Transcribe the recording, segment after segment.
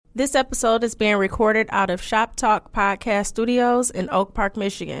This episode is being recorded out of Shop Talk Podcast Studios in Oak Park,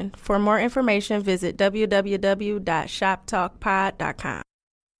 Michigan. For more information, visit www.shoptalkpod.com.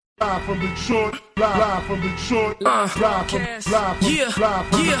 Live from Detroit, live from Detroit, live from Detroit.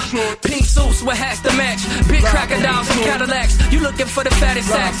 Pink suits with hats to match, big crocodiles and Cadillacs. You looking for the fattest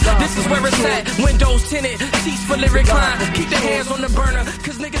sacks? This is where it's at. Windows tinted, seats fully reclined. Keep the hands on the burner,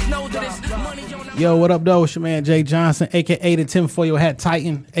 cause niggas know that it's money on the... Yo, what up, though? It's your man Jay Johnson, aka the tinfoil hat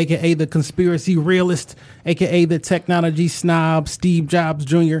titan, aka the conspiracy realist, aka the technology snob, Steve Jobs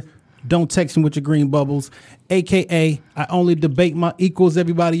Jr. Don't text me with your green bubbles, aka I only debate my equals,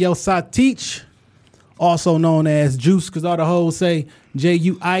 everybody else I teach. Also known as Juice, because all the hoes say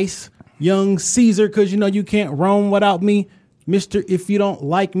J.U. Ice, Young Caesar, because you know you can't roam without me. Mr. If you don't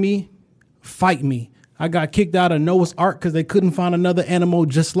like me, fight me. I got kicked out of Noah's Ark because they couldn't find another animal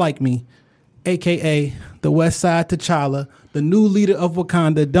just like me, aka the West Side T'Challa, the new leader of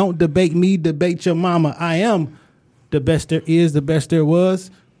Wakanda. Don't debate me, debate your mama. I am the best there is, the best there was,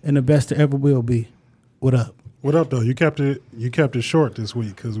 and the best there ever will be. What up? What up, though? You kept it short this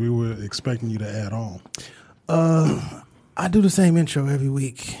week because we were expecting you to add on. I do the same intro every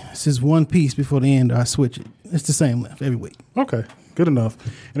week. It's just one piece before the end, or I switch it. It's the same length every week. Okay, good enough.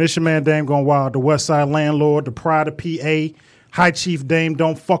 And it's your man Dame Gone Wild, the West Side Landlord, the Pride of PA, High Chief Dame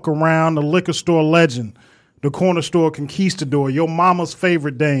Don't Fuck Around, the liquor store legend, the corner store conquistador, your mama's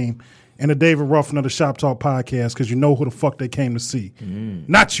favorite Dame, and the David Ruffin of the Shop Talk Podcast, because you know who the fuck they came to see.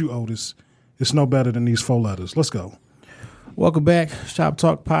 Not you, Otis. It's no better than these 4 letters. Let's go. Welcome back, Shop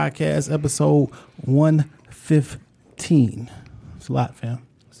Talk Podcast, episode 115. It's a lot, fam.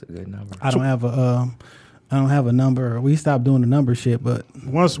 That's a good number. I don't have a number. We stopped doing the number shit, but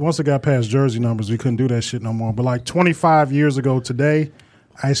Once it got past jersey numbers, we couldn't do that shit no more. But like 25 years ago today,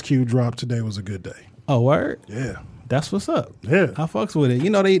 Ice Cube dropped Today Was a Good Day. oh, word. Yeah. That's what's up. Yeah. I fucks with it. You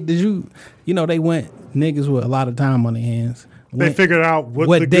know they went niggas with a lot of time on their hands. They figured out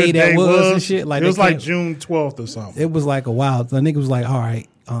what the day good that day was and shit. Like it was they like can't- June 12th or something. It was like a while. The nigga was like, all right,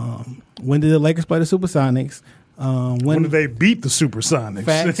 when did the Lakers play the Supersonics? When did they beat the Supersonics?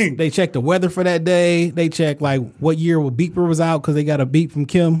 Facts. They checked the weather for that day. They checked like what year Beeper was out because they got a beat from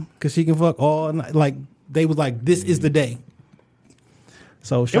Kim because she can fuck all night. Like they was like, this is the day.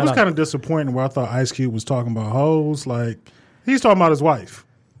 So it was kind of disappointing where I thought Ice Cube was talking about hoes. Like he's talking about his wife.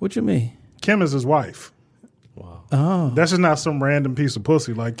 What you mean? Kim is his wife. Wow. Oh, That's just not some random piece of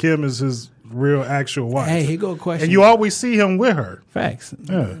pussy. Like Kim is his real actual wife. hey, here go a question. And you always see him with her. Facts.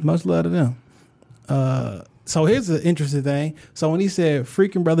 Yeah. Much love to them. So here's the interesting thing. So when he said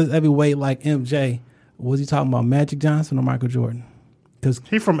freaking brothers heavyweight like MJ, was he talking about Magic Johnson or Michael Jordan? Because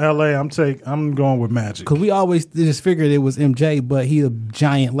He from LA. I'm going with Magic. we always just figured it was MJ, but he a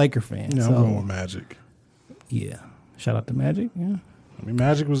giant Laker fan. Yeah, so, I'm going with Magic. yeah. Shout out to Magic. Yeah. I mean,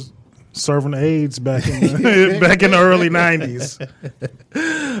 Magic was serving AIDS back in the, back in the early 90s.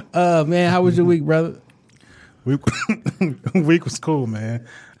 Man, how was your week, brother? Week was cool, man.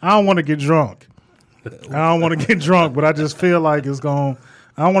 I don't want to get drunk. But I just feel like I don't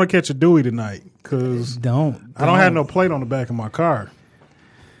want to catch a Dewey tonight because I don't have no plate on the back of my car.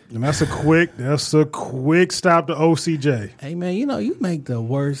 And that's a quick stop to OCJ. Hey, man, you make the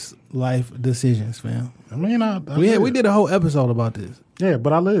worst life decisions, fam. I mean, We did a whole episode about this. Yeah,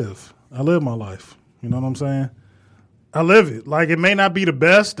 but I live my life. You know what I'm saying? I live it. Like, it may not be the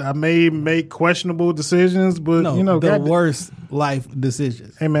best. I may make questionable decisions, but, the worst life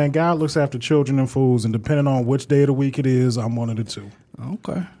decisions. Hey, man, God looks after children and fools, and depending on which day of the week it is, I'm one of the two.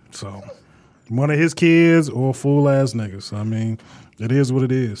 Okay. So, one of his kids or fool-ass niggas. I mean, it is what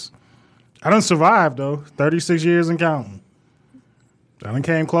it is. I done survived, though. 36 years and counting. I done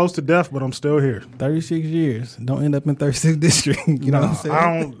came close to death, but I'm still here. 36 years. Don't end up in 36th district. You know what I'm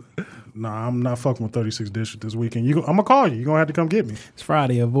saying? I'm not fucking with 36 district this weekend. I'm going to call you. You're going to have to come get me. It's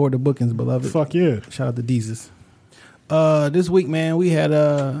Friday. Avoid the bookings, beloved. Fuck yeah. Shout out to Jesus. This week, man, we had,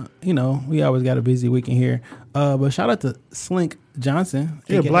 we always got a busy weekend here. But shout out to Slink Johnson.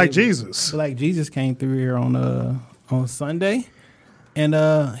 Yeah, AKA Black Jesus. Black Jesus came through here on Sunday. And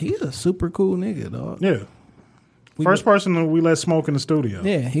he's a super cool nigga, dog. Yeah. First person that we let smoke in the studio.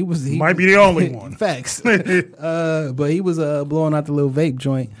 Yeah, he might be the only one. Facts. But he was blowing out the little vape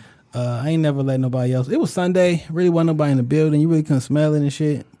joint. I ain't never let nobody else. It was Sunday. Really wasn't nobody in the building. You really couldn't smell it and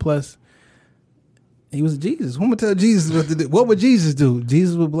shit. Plus, he was Jesus. Who would tell Jesus what to do? What would Jesus do?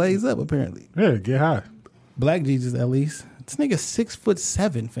 Jesus would blaze up, apparently. Yeah, get high. Black Jesus, at least. This nigga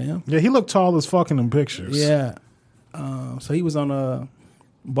 6'7", fam. Yeah, he looked tall as fuck in them pictures. Yeah. So he was on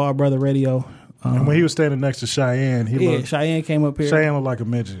Bar Brother Radio. And when he was standing next to Cheyenne, Cheyenne came up here. Cheyenne looked like a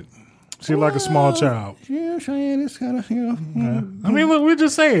midget. She's like a small child. Yeah, Cheyenne is kind of, Yeah. I mean, look, we're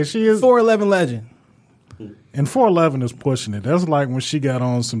just saying she is. 4'11" legend. And 4'11" is pushing it. That's like when she got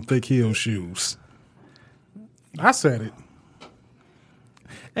on some thick heel shoes. I said it.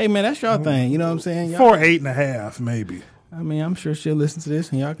 Hey, man, that's your thing. You know what I'm saying? 4'8.5", maybe. I mean, I'm sure she'll listen to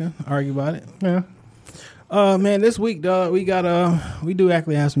this and y'all can argue about it. Yeah. Man, this week, dog, we do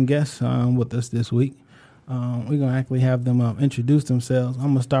actually have some guests with us this week. We're gonna actually have them introduce themselves. I'm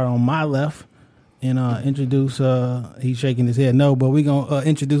gonna start on my left and introduce. He's shaking his head no, but we're gonna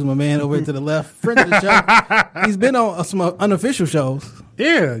introduce my man over to the left, friend of the show. He's been on some unofficial shows.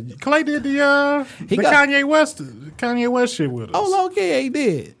 Yeah, Clay did the Kanye West shit with us. Oh, okay, yeah, he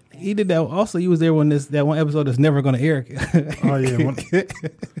did. He did that. Also, he was there when that one episode that's never gonna air. Oh yeah,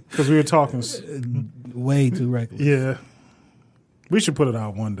 because we were talking way too reckless. Yeah, we should put it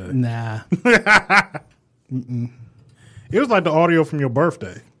out one day. Nah. It was like the audio from your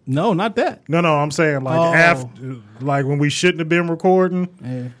birthday. No, not that. No, I'm saying like after, like when we shouldn't have been recording.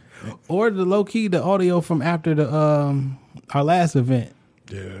 Yeah. Or the low key, the audio from after the our last event.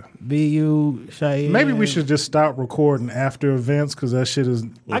 Yeah. BU, Cheyenne. Maybe we should just stop recording after events because that shit is.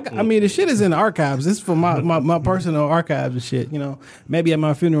 I mean, the shit is in the archives. This is for my personal archives and shit. You know, maybe at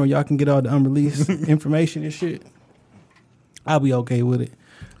my funeral y'all can get all the unreleased information and shit. I'll be okay with it.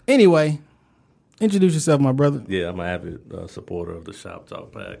 Anyway, introduce yourself, my brother. Yeah, I'm an avid supporter of the Shop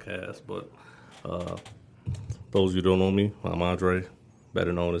Talk podcast. But those of you who don't know me, I'm Andre,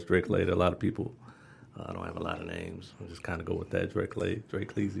 better known as Drake Later. A lot of people. I don't have a lot of names. I just kind of go with that. Drake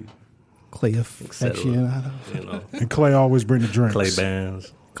Cleasy. Clay affection. You know. And Clay always bring the drinks. Clay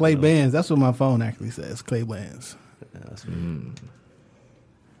Bands. Clay Bands. That's what my phone actually says. Clay Bands. Yeah, that's me.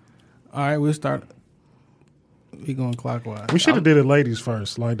 All right, we'll start. We going clockwise. We should have did it ladies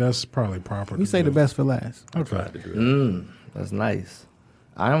first. Like that's probably proper. We say the best for last. Okay. That's nice.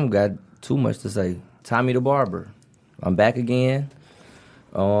 I don't got too much to say. Tommy the Barber. I'm back again.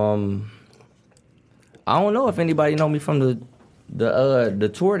 I don't know if anybody know me from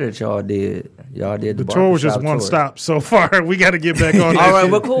the tour that y'all did. Y'all did the tour was just one tour. stop so far. We got to get back on. All right,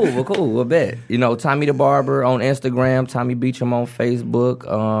 we're cool. We'll bet. You know, Tommy the Barber on Instagram, Tommy Beecham on Facebook,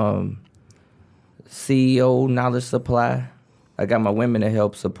 CEO Knowledge Supply. I got my women to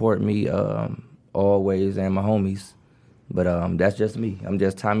help support me always and my homies. But that's just me. I'm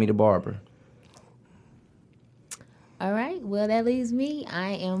just Tommy the Barber. All right. Well, that leaves me.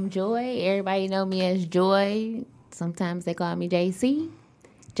 I am Joy. Everybody know me as Joy. Sometimes they call me JC,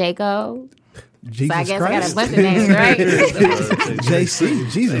 Jacob. Jesus so I guess Christ. I got a bunch of names, right?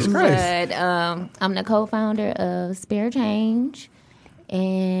 JC, Jesus Christ. But I'm the co-founder of Spare Change,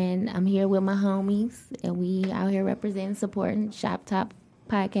 and I'm here with my homies, and we out here representing, supporting Shop Talk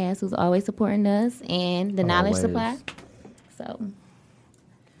Podcast, who's always supporting us, and the Knowledge Supply. So,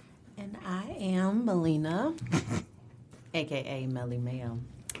 and I am Melina, a.k.a. Melly Mail.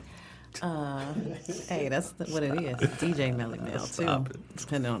 Hey, that's what it is. DJ Melly Mail, too,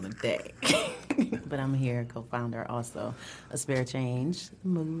 depending on the day. But I'm here, co-founder also of Spare Change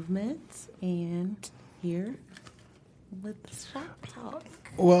Movement, and here with Shop Talk.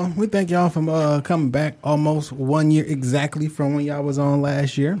 Well, we thank y'all for coming back almost 1 year exactly from when y'all was on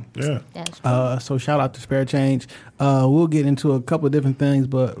last year. Yeah. that's true. So shout out to Spare Change. We'll get into a couple of different things,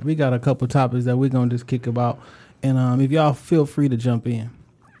 but we got a couple of topics that we're going to just kick about. And if y'all feel free to jump in.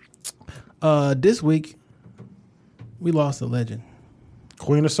 This week, we lost a legend.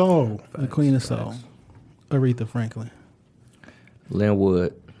 Queen of Soul. The Queen of Soul, Aretha Franklin.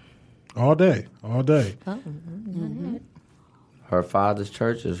 Linwood. All day. Her father's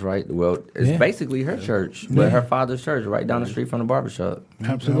church is right. Well, it's basically her church, but her father's church right down the street from the barbershop.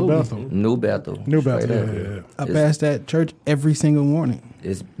 Absolutely. New Bethel. Yeah. I pass that church every single morning.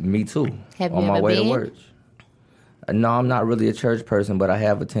 It's me too. Have you on my ever way been? to work. No, I'm not really a church person, but I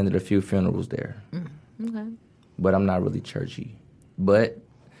have attended a few funerals there. Okay. But I'm not really churchy. But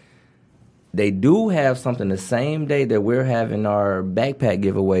they do have something the same day that we're having our backpack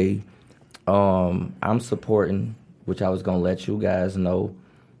giveaway. I'm supporting, which I was gonna let you guys know.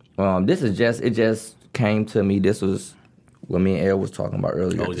 It just came to me. This was what me and El was talking about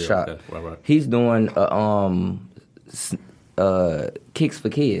earlier at the shop. Okay. Right. He's doing Kicks for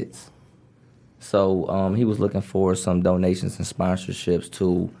Kids. So he was looking for some donations and sponsorships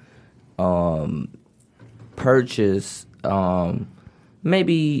to purchase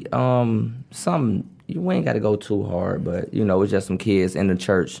maybe some. We ain't got to go too hard, but you know, it's just some kids in the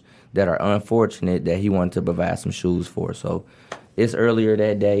church that are unfortunate that he wanted to provide some shoes for. So it's earlier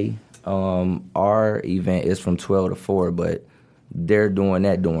that day. Our event is from 12 to 4, but they're doing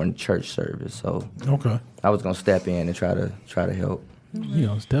that during church service. So Okay. I was gonna step in and try to help. You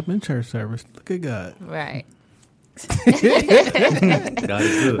know, step in church service. Look at God. Right. God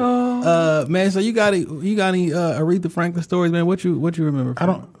is good. Man, so you got any Aretha Franklin stories, man? What you remember? I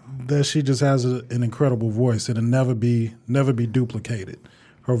don't. That she just has an incredible voice. It'll never be duplicated.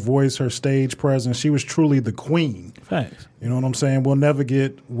 Her voice, her stage presence. She was truly the queen. Facts. You know what I'm saying? We'll never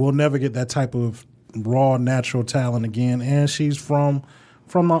get that type of raw, natural talent again. And she's from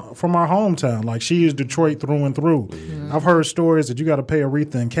our hometown. Like, she is Detroit through and through. Mm-hmm. I've heard stories that you got to pay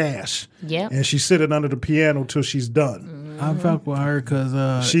Aretha in cash. Yep. And she's sitting under the piano till she's done. I fuck with her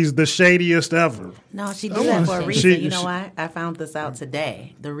because she's the shadiest ever. No, she did that for a reason. She- You know why? I found this out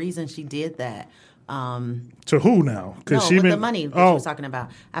today. The reason she did that. To who now? No, she with been the money that she was talking about.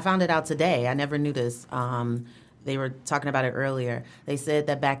 I found it out today. I never knew this. They were talking about it earlier. They said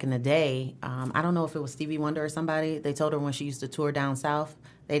that back in the day, I don't know if it was Stevie Wonder or somebody, they told her when she used to tour down south,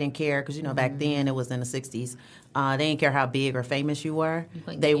 they didn't care because, back then it was in the 60s. They didn't care how big or famous you were.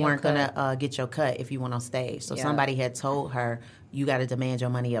 They weren't going to get your cut if you went on stage. So somebody had told her, you got to demand your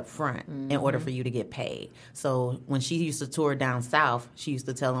money up front in order for you to get paid. So when she used to tour down south, she used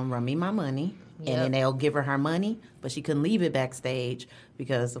to tell them, run me my money. And then they'll give her money, but she couldn't leave it backstage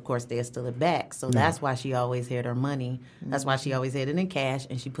because, of course, they'll steal it back. So that's why she always had her money. That's why she always had it in cash,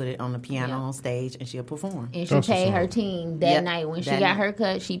 and she put it on the piano on stage, and she'll perform. And she paid her team that night. When she got her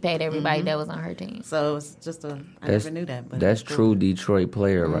cut, she paid everybody that was on her team. So it's just I never knew that. But That's true Detroit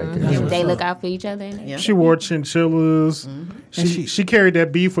player right there. They look out for each other. In there. She wore chinchillas. She carried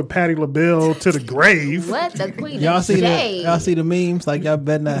that beef with Patti LaBelle to the grave. What? The queen y'all of see shade. y'all see the memes? Like, y'all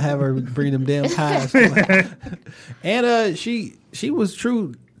better not have her bring them damn pies. And she was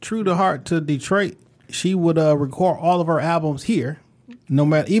true to heart to Detroit. She would record all of her albums here, no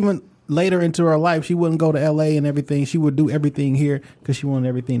matter, even later into her life, she wouldn't go to LA and everything. She would do everything here because she wanted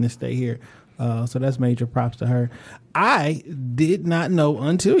everything to stay here. So that's major props to her. I did not know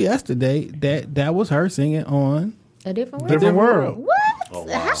until yesterday that was her singing on A Different World. Different World. What? Oh,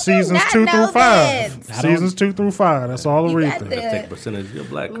 wow. How did Seasons not 2 know through 5. that? Seasons 2 through 5. That's all You got Aretha. that. Take a percentage of your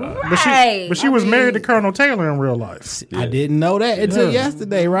black card. But she was married to Colonel Taylor in real life. I didn't know that until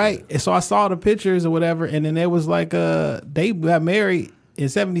yesterday, right? And so I saw the pictures or whatever, and then it was like they got married in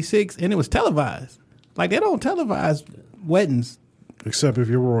 '76, and it was televised. Like, they don't televise weddings. Except if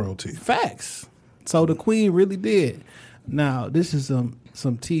you're royalty. Facts. So the queen really did. Now, this is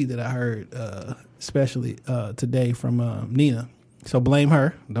some tea that I heard, especially today from Nina. So blame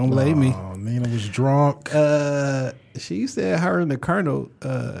her. Don't blame me. Oh, Nina was drunk. She said her and the colonel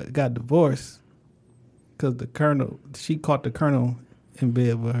got divorced because she caught the colonel in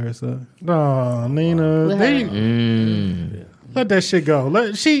bed with her son. No, Nina. Let that shit go.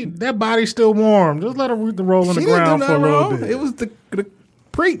 That body's still warm. Just let her roll on the ground for a little bit. It was the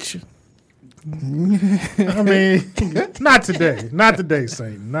preach. I mean, not today. Not today,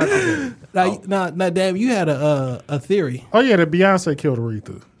 Satan. Not today. Now, damn, you had a theory. Oh, yeah, that Beyonce killed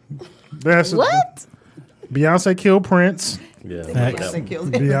Aretha. What? Beyonce killed Prince. Yeah.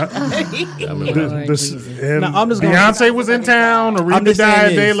 Beyonce was in town. Aretha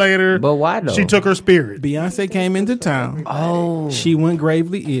died a day later. But why though? She took her spirit. Beyonce came into town. Oh. She went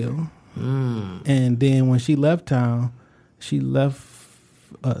gravely ill. And then when she left town, she left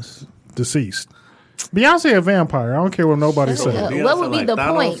us. Deceased. Beyonce a vampire. I don't care what nobody says. What would be the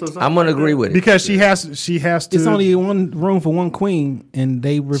point? I'm gonna agree with it. Because she has to. It's only one room for one queen, and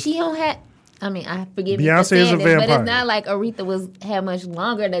they She don't have. I mean, I forgive Beyonce you for saying is a this, but vampire. it's not like Aretha had much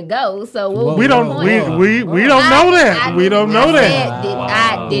longer to go. So what We was don't. the point? We don't know that. We don't know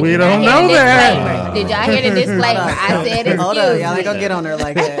that. We don't know that. Did y'all hear the disclaimer? I said it. Hold on, y'all ain't gonna get on her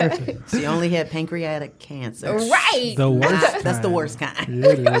like that. She only had pancreatic cancer. Right. The worst. That's the worst kind.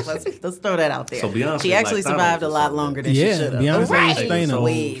 Yeah, it is. Let's throw that out there. So Beyonce she actually like survived a Thanos or lot something. longer than she Yeah, should have. Beyonce Right. was staying on.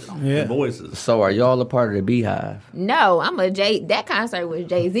 Way. Yeah. Voices. So are y'all a part of the Beehive? No, I'm a Jay. That concert was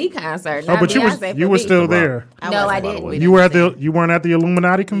Jay-Z concert. Oh, Not but you Beyonce were for me. still there. No, I by the way. didn't. You weren't at the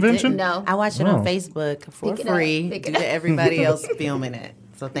Illuminati convention. No. I watched it on Facebook for Pick it up, free pick due it up. to everybody else filming it.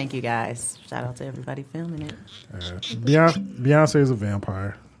 So thank you guys. Shout out to everybody filming it. Beyonce is a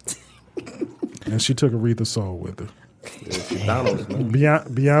vampire, and she took Aretha's soul with her. Thanos, man.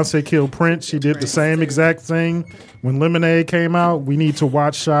 Beyonce killed Prince. She did the same exact thing when Lemonade came out. We need to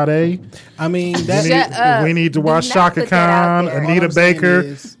watch Sade. I mean, that Shut up. We need to Do watch not Shaka put that out Khan, there. Anita All I'm saying Baker.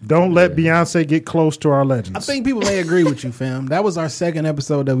 is- Don't let Beyonce get close to our legends. I think people may agree with you, fam. That was our second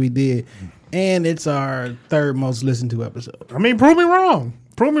episode that we did, and it's our third most listened to episode. I mean, prove me wrong.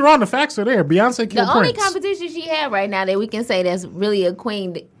 Prove me wrong. The facts are there. Beyonce killed The only Prince. competition she had right now that we can say that's really a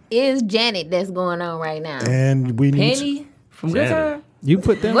queen is Janet. That's going on right now. And we need Penny. From Good Janet. Time? You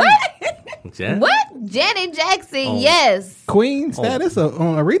put them. What? Janet? What? Janet Jackson, Oh. yes. Queen status on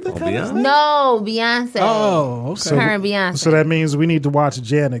Aretha? kind of Beyonce? stuff? No, Beyonce. Oh, okay. Her and Beyonce. So that means we need to watch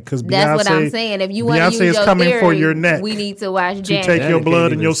Janet because Beyonce. That's what I'm saying. If you want to Beyonce use is your coming theory, for your neck we need to watch to Janet. take your Janet blood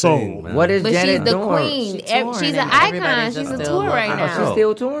can't and your even soul. sing, man. What is But Janet she's the doing? queen. She touring She's an and icon. everybody's She's just a still tour right love Oh, her. she's now.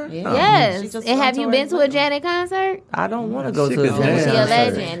 still touring? Yeah. Yes. She just And have on you tour been to a with them. Janet concert? I don't want to go She to a could Janet dance. She a concert.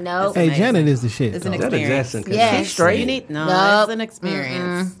 legend. Nope. Hey, amazing. Janet is the shit. It's an though. Janet experience. Jackson. Yes. She's straight. You need no. Nope. It's an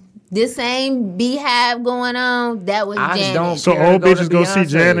experience. This same beehive going on, that was I just Janet. don't So care old to go to bitches go see Beyonce.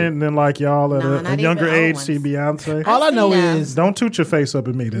 Janet, and then like y'all at No, a not younger even old age ones. see Beyonce. All I know No. is Don't toot your face up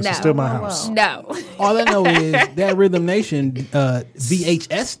at me. This No. is still my Whoa, house. whoa. No. all I know is that Rhythm Nation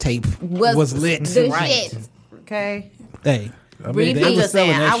VHS tape was lit. The Right. shit. Okay. Hey, I mean, Repeat. they I'm was just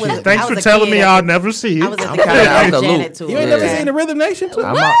saying, selling that I was- shit. Thanks I for was a telling kid me at I'll the- never see it. I was at I'm the kinda out the Janet loop. tour. You ain't never Yeah. seen the Rhythm Nation tour?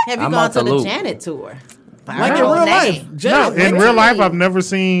 I'm out, Have you I'm gone out to the the loop. Janet tour? Like in Her real name. life. No, Janet, in Really? real life, I've never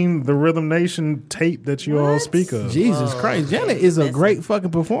seen the Rhythm Nation tape that you all speak of. Jesus Christ, Janet is a great fucking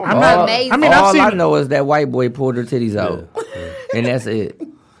performer. I'm not. Amazing. I mean, I've All I seen. know is that white boy pulled her titties out, and that's it.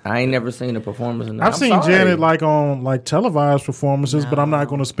 I ain't never seen a performance. I've seen Janet like on like televised performances, but I'm not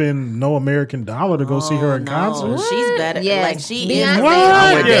going to spend no American dollar to go see her in No, concert. she's better. Yes. Like she Beyonce, is. What?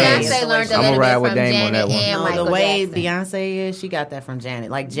 I'm with Beyonce Dame. learned a I'ma little ride bit with from Dame on Janet that one. and No, Michael the way Jackson. Beyonce is, she got that from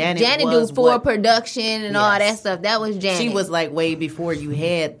Janet. Like Janet Janet was do full what- production and all that stuff. That was Janet. She was like way before you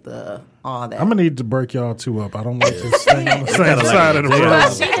had the all that. I'm gonna need to break y'all two up. I don't like to stay on the same side of the Well,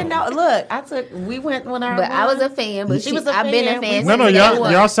 room. she didn't know. Look, we went when I. But I was a fan. But She was a I've been a fan. fan. We No, no, since day y'all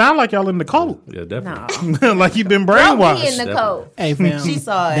one. y'all sound like y'all in the cult. Yeah, definitely. No. Like you've been Throw me in brainwashed. the coat. Hey fam, She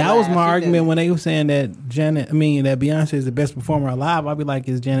saw it that was live. my She argument did. when they were saying that that Beyonce is the best performer alive. I'd be like,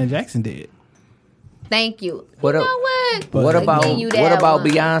 is Janet Jackson dead? Thank you. What you up- know what? What I'll about give you that what about one.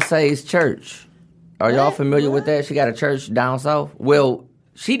 Beyonce's church? Are y'all familiar with that? She got a church down south. Well,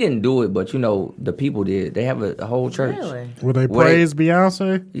 she didn't do it, but you know the people did. They have a whole church. Really? Will they Wait. praise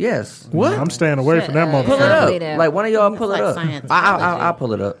Beyonce? Yes. What? I'm staying away from that Pull it motherfucker. That. up. Like one of y'all pull it like up. Scientology. I'll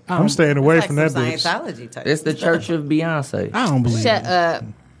pull it up. I'm staying away Like from some that bitch. Scientology type. It's the Church of Beyonce. I don't believe Shut it. up.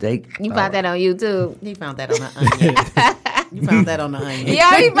 They You found that on YouTube. He found that on the onion. You found that on the onion.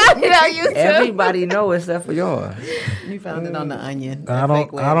 Yeah, he found it on YouTube. everybody know except for y'all. You found it on the onion. I that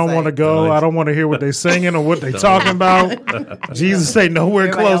fake don't want to website. go. I don't want to hear what they singing or what they talking about. Jesus ain't nowhere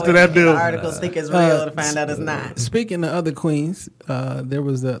Everybody close to always that read the building. articles think it's real to find out it's not. Speaking of other queens, there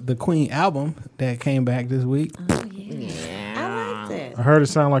was the Queen album that came back this week. I liked it. I heard it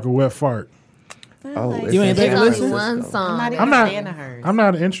sound like a wet fart. Oh, it's You ain't in take It's a San only listen? one Francisco. song. I'm not even I'm a not. fan of hers. I'm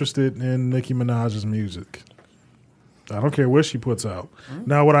not interested in Nicki Minaj's music. I don't care what she puts out.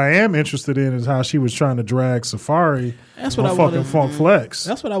 Now, what I am interested in is how she was trying to drag Safari That's on what I fucking wanted. Funk Flex.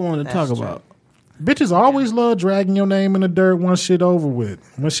 That's what I wanted to talk That's true. about. Bitches always love dragging your name in the dirt once shit over with.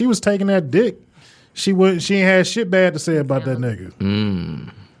 When she was taking that dick, she ain't had shit bad to say about that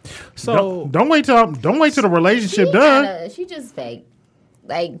nigga. So Don't wait till the relationship done. She just fake.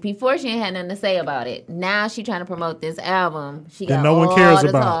 Like before, she ain't had nothing to say about it. Now she trying to promote this album. She That got no one all cares the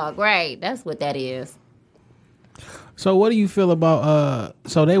about. talk. Right, that's what that is. So what do you feel about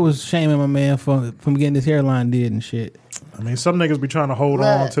so they was shaming my man from getting his hairline did and shit. I mean, some niggas be trying to hold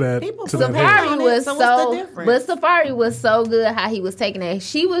on to that. people To that hair. Safari on it, was so what's the difference? but Safari was so good how he was taking it.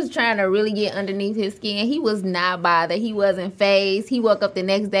 She was trying to really get underneath his skin. He was not bothered. He wasn't phased. He woke up the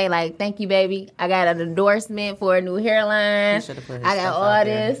next day like, "Thank you, baby. I got an endorsement for a new hairline. He should've put his I got stuff all out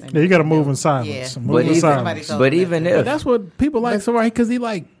there. this." Yeah, you got to move in silence. Yeah. Move But in even, silence. told but him even that. But if that's what people like Safari because he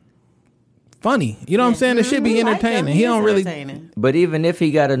like funny. You know what I'm saying? The shit be entertaining. He don't really. But even if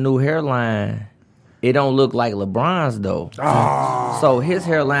he got a new hairline, it don't look like LeBron's though. So his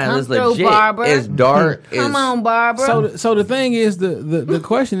hairline Come is through, legit. Barbara. It's dark. Come on, Barbara. So the thing is the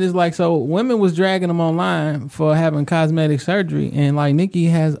question is like so women was dragging him online for having cosmetic surgery and like Nikki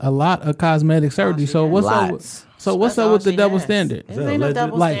has a lot of cosmetic surgery. So what's up? Lots. So what's up with the double standard? There ain't no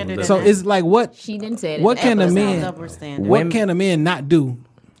double Like standard. so it's like what she didn't say that. what can a There's no man double standard. what can a man not do?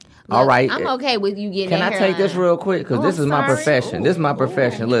 All right. I'm okay with you getting. Can that I take this hairline. real quick? Because this is my sorry. profession. This is my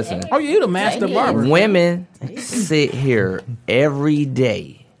profession. Listen. Oh, you the master barber. Women sit here every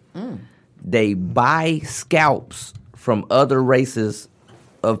day. They buy scalps from other races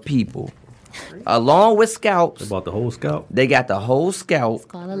of people. Along with scalps, About the whole scalp. they got the whole scalp.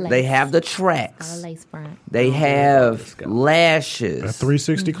 called a lace. They have the Or a tracks. lace front. They have A lashes.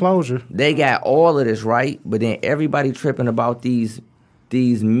 360 closure. They got all of this, right? But then everybody tripping about these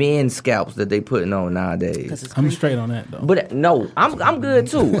men scalps that they putting on nowadays. I'm straight on that though. But no, I'm good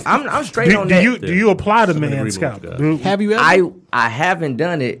too. I'm straight on Do that. you apply to Some man agreement scalp? with God. Do- Have you ever? I haven't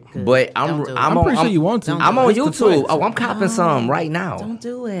done it, but Don't do it. I'm pretty sure you want to. I'm on That's the YouTube. flex. Oh, I'm copping some right now. Don't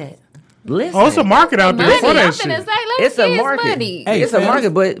do it. Listen, Oh, it's a market out there Money. for I'm that finna shit. say, let's it's get a his market. money. Hey, It's a fam.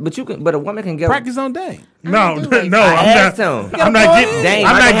 market, but a woman can get Practice on day. No, I'm I not. asked him. I'm not getting. Dang,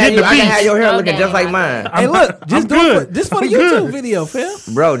 I'm I not can have getting you, the I can have piece. your hair looking Okay. just like mine. Hey, look, just I'm do it good. for, just for the I'm YouTube good. video, fam.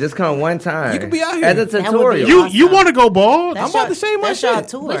 Bro, just come one time. You can be out here. as a That would be tutorial. You want to go bald? That's I'm about to shave my that's your shit.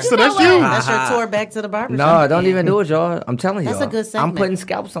 tour. But So that's know you. what? That's your tour back to the barbershop. No, don't even do it, y'all. I'm telling you. That's a good I'm segment. putting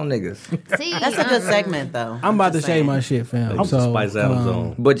scalps on niggas. See, That's a good segment, though. I'm about to just shave saying. my shit, fam. I'm So, Spice Adams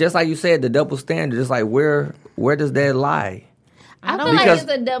on. But just like you said, the double standard is like where does that lie? I feel like Because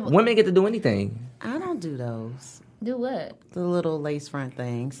it's a double. women get to do anything. I don't do those. Do what? The little lace front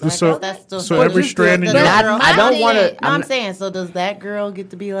things. So- I guess that's still so every strand in does your- that Not- girl- I don't want to. No, I'm saying, so does that girl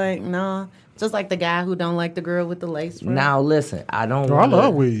get to be like, no? Just like the guy who don't like the girl with the lace front? Now listen, I don't. Bro, I wanna,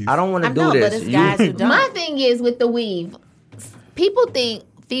 love weave. I don't want I to do know, this. but it's guys who don't. My thing is with the weave, people think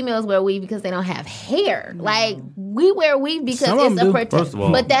females wear weave because they don't have hair. Like we wear weave because Some of it's them a do. protection. First of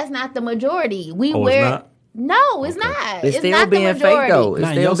all- but that's not the majority. We Oh, it's wear. not? No, it's not. It's still not being the fake majority. though. It's Not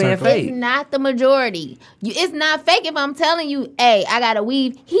in still your being circle. fake. It's not the majority. It's not fake if I'm telling you, hey, I got a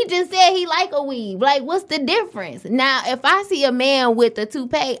weave. He just said he like a weave. Like, what's the difference? Now, if I see a man with a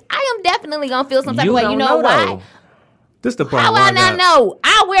toupee, I am definitely gonna feel some type of way. You don't know why? though. This the How problem. I not know?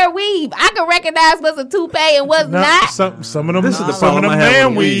 I wear weave. I can recognize what's a toupee and what's No, not. some of them. This is the some of problem them I have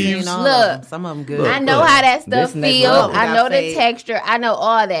man with weave. weaves. Look. Some of them good. I know how that stuff This next feels. level. I know the Fade. texture. I know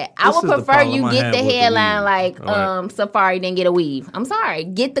all that. I This would is the prefer problem you I get have the with the hairline weave. like Right. Safari than get a weave. I'm sorry.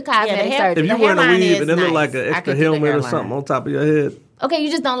 Get the cosmetic hair- surgery. If you The wearing a hairline weave is and it look nice. like an I extra could do the helmet or hairline. something on top of your head, Okay,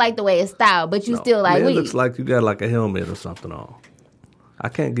 you just don't like the way it's styled, but you still like man, it weave. looks like you got like a helmet or something on. I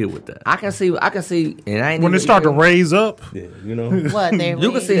can't get with that. I can see, and I ain't When even, it start to raise up, Yeah, you know. What, they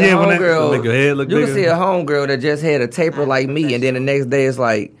You can see Yeah, a when that- homegirl. Make your head look you bigger. can see a homegirl that just had a taper like me, and then the next day it's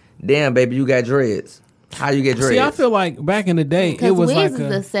like, damn, baby, you got dreads. How you get dreads? See, I feel like back in the day, Because it was wigs like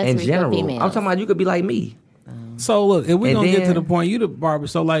is a. accessory in for general. females. I'm talking about you could be like me. So look, if we're And gonna get to then- the point, you the barber.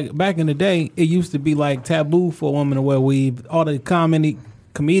 So like back in the day, it used to be like taboo for a woman to wear weave. All the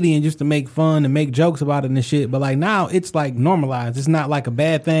comedians used to make fun and make jokes about it and shit. But like now, it's like normalized. It's not like a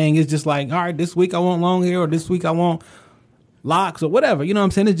bad thing. It's just like, all right, this week I want long hair, or this week I want locks, or whatever. You know what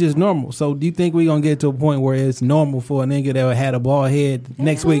I'm saying? It's just normal. So do you think we're gonna get to a point where it's normal for a nigga that had a bald head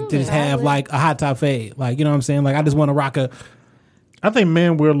next week to just have like a hot top fade? Like, you know what I'm saying? Like, I just want to rock a. I think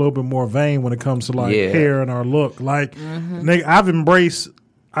men we're a little bit more vain when it comes to like Yeah. hair and our look. Like, nigga, I've embraced.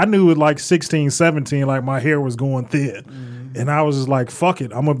 I knew at like 16, 17, like my hair was going thin. And I was just like, fuck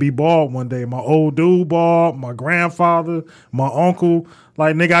it. I'm going to be bald one day. My old dude bald, my grandfather, my uncle.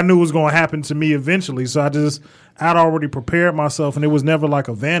 Like, nigga, I knew it was going to happen to me eventually. So I'd already prepared myself, and it was never like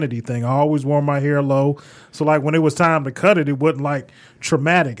a vanity thing. I always wore my hair low. So, like, when it was time to cut it, it wasn't like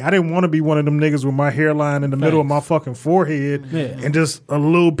traumatic. I didn't want to be one of them niggas with my hairline in the middle of my fucking forehead and just a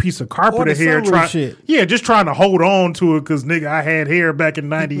little piece of carpet the of hair. sunroof shit. Yeah, just trying to hold on to it because, nigga, I had hair back in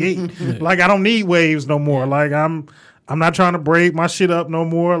 98. Like, I don't need waves no more. Like, I'm not trying to braid my shit up no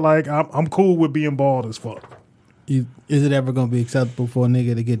more. Like, I'm cool with being bald as fuck. Is it ever gonna be acceptable for a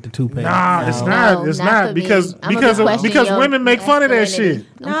nigga to get the toupee? Nah, it's No, not. It's not not for me. because I'm gonna be questioning your women make fun of that shit. masculinity.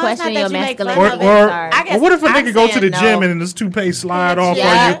 I'm No, it's questioning not your that you make fun masculinity. of it. Or I guess what if a I'm nigga go to the saying gym no. and this toupee slide off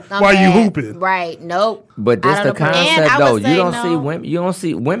Yeah, while you I'm bad. hooping? Right. Nope. But this I the don't approve. And concept I though. would You say don't no. see women. You don't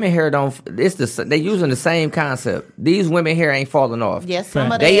see women hair. They using the same concept. These women hair ain't falling off. Yes,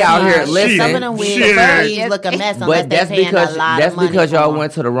 some of They them out here are. listen. Some of them wigs, Shit. wigs look a mess unless But they're that's paying because a lot of money because y'all for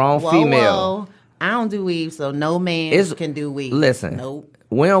went to the wrong Whoa, female. whoa. I don't do weave, so no man It's- can do weave. Listen, Nope.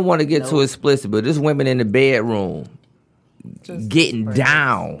 we don't want to get too Nope. explicit, but there's women in the bedroom getting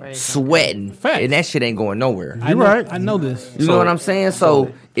down, sweating, Facts. and that shit ain't going nowhere. I know, right. I know this. You know what I'm saying?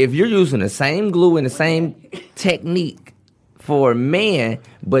 So if you're using the same glue and the same technique for a man,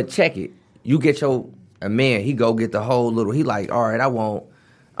 but check it, you get a man, he go get the whole little. He like, all right, I want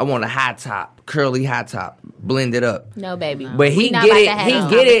a high top, curly high top, blend it up. No, baby. But he We not get about it. to have He this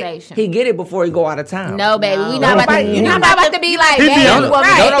get it. conversation. He get it before he go out of town. No, baby. We No. not about to. You're not about to be like, He be man, out- you want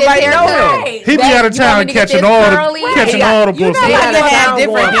me to Don't get this nobody know haircut? him. He be Babe, out of you want town me to get catching this all curly? the catching Yeah. all the You know pussy. You how gotta That's have not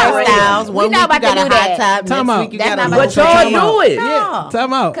different going on. hairstyles. We One week not you about to got a do hot that. top. Time Next out. week you That's got a not low about But to top. y'all do it. No.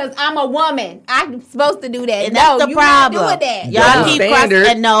 Time out. Because I'm a woman. I'm supposed to do that. And no, that's the you problem. not doing that. Y'all Double keep standard.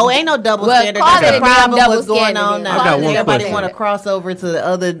 crossing. No, ain't no double Well, standard. call That's it the a damn problem. double What's going standard on then. now? I got one Everybody question. want to cross over to the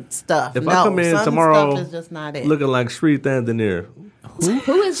other stuff. If no, I come in some tomorrow stuff is just not it. looking like Street Anthony,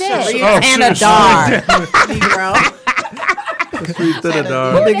 Who is that? and a dog, Negro. Street That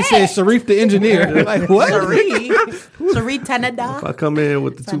Tanadar. nigga said Sharif the engineer. Like what? Sheree Tanada. If I come in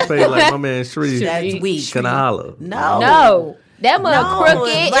with the toupee like my man Shree, That's weak. can I holler? No, No. That mug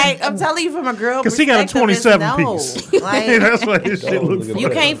crooked. Like I'm telling you from a girl Because he got a perspective, 27 it's piece. Like, That's why his shit looks you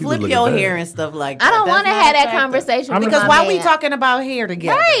can't flip your hair and stuff like that. I don't want to That's have not that conversation with Because my why man. we talking about hair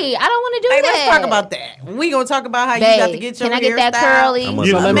together? Right, I don't want to do Hey, that. let's talk about that. We gonna talk about how you Babe, got to get your can I get that hairstyle. curly? I'm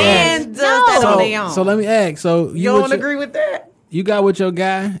So let me Man ask. does that on their own. So let me ask. So you you don't with your- agree with that? you got with your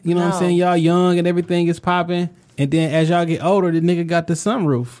guy, you know what I'm No. saying? Y'all young and everything is popping. And then as y'all get older, the nigga got the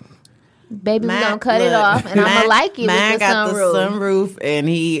sunroof. Baby, we gonna cut it look, off, and I'm gonna like it mine with the got sunroof. the sunroof, and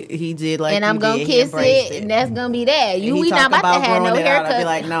he did like And I'm you gonna did. He kiss embraced it, and that's gonna be that. And he We not talk about about to have no growing it out. I'd be haircut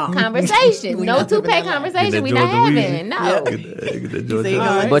like, no. conversation, We no not living toupee that life. conversation. Get We that not Georgia having weed. no. Get that Georgia See,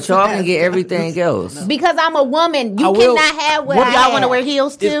 weed. But y'all can get everything else. Because I'm a woman, I you will- cannot have what What I y'all have. want to wear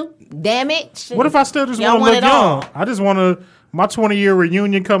heels too? Damn it! What if I still just Y'all want to want look it young? all. I just want to. My 20-year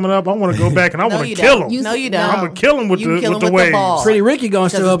reunion coming up. I want to go back and I No, want to you kill don't. him. No, you don't. I'm gonna kill him with You kill him the with the waves. ball. Pretty Ricky gonna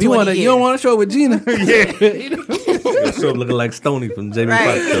Because show up. it's You 20 don't want to show up with Gina. Yeah. Still looking like Stoney from Jamie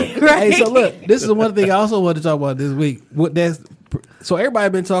Right. Foxx. show. Hey, so look, this is one thing I also want to talk about this week. So everybody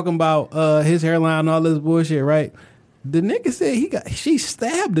been talking about his hairline and all this bullshit, right? The nigga said she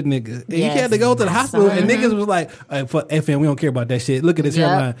stabbed the nigga. And he Yes. had to go to the hospital, and Mhm. niggas was like, "Fuck FM, we don't care about that shit. Look at his Yep,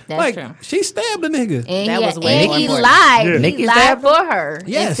 hairline." that's Like true. she stabbed the nigga. And That he, was way and more he important. lied. Yeah. He Nikki lied stabbed for her and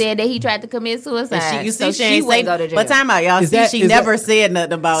Yes. said that he tried to commit suicide. And you see, so she she ain't wouldn't say, go to jail. but time out, y'all. Is See, that- she is never that- said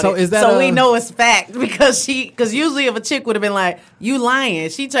nothing about So it. is that, so we know it's fact because usually if a chick would have been like, "You lying,"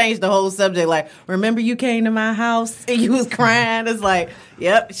 she changed the whole subject. Like, remember you came to my house and you was crying. It's like,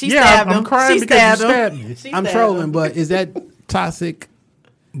 yep, she Yeah, stabbed I'm him. crying She because you stabbed him. stabbed me. She I'm stabbed trolling, him. but is that toxic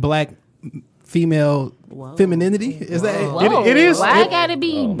black female femininity? Is that Whoa, It is- Why it- gotta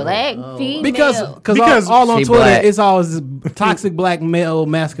be black female? because Because all on she Twitter black. it's always toxic black male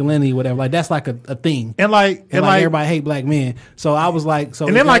masculinity, whatever. Like that's like a thing. And like And like everybody hate black men. So I was like, so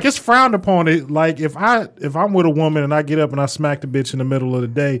and then is like that- it's frowned upon. It like if I'm with a woman and I get up and I smack the bitch in the middle of the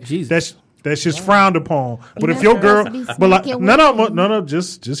day, Jesus. that's just frowned upon. But if not your supposed girl, to be but like smacking no,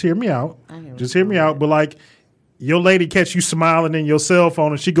 just hear me out. Just hear me out. But like your lady catch you smiling in your cell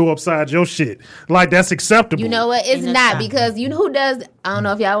phone and she go upside your shit, like that's acceptable. You know what? It's Ain't that not something? because you know who does. I don't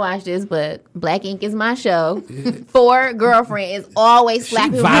know if y'all watch this, but Black Ink is my show. For girlfriend is always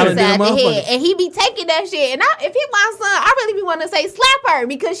slapping him violent upside than the a head, motherfucker. and he be taking that shit. And if he my son, I really be wanting to say slap her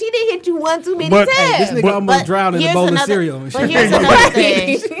because she didn't hit you one too many But- times. Hey, this nigga But- almost drowned in a here's bowl of another- cereal and But shit. here's another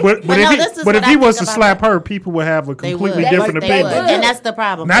thing. But no, this is but what if I he was think to about slap it. her, people would have a They completely would. different They opinion. would. And that's the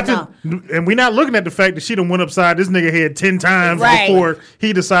problem. Not No. to, and we're not looking at the fact that she done went upside this nigga head 10 times Right. before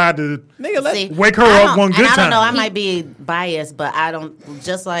he decided to Nigga, let See, wake her I up don't- one good and I don't know. I time. might be biased, but I don't.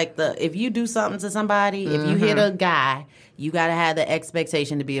 Just like if you do something to somebody, if you hit a guy, you gotta have the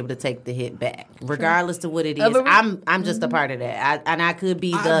expectation to be able to take the hit back, regardless to what it is. I'm just a part of that, I could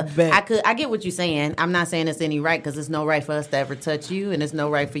be bet. I get what you're saying. I'm not saying it's any right because it's no right for us to ever touch you, and it's no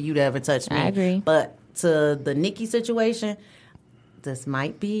right for you to ever touch me. I agree. But to the Nikki situation, this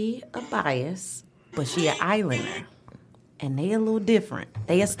might be a bias, but she an islander. And they a little different.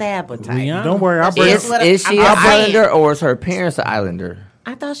 They a stabber type. Rihanna? Don't worry, I'll bring Yes. her, Is she I'm an just saying. islander or is her parents an islander?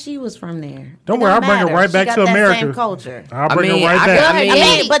 I thought she was from there. Don't It worry, don't I'll bring her matter. right She back got to that America. Same culture. I'll bring I mean, her right I back. could- I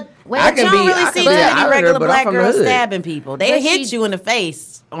mean, but wait, I you can don't be- really I see can be too an many islander, regular but I'm black from the girls hood. stabbing people. They But hit she- you in the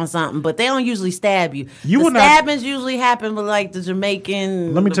face on something, but they don't usually stab you. You the would not- stabbings usually happen with like the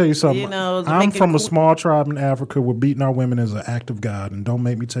Jamaican. Let me tell you something. You know, I'm Jamaican from a cool- small tribe in Africa where beating our women is an act of God, and don't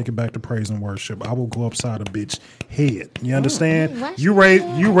make me take it back to praise and worship. I will go upside a bitch head. You understand? why You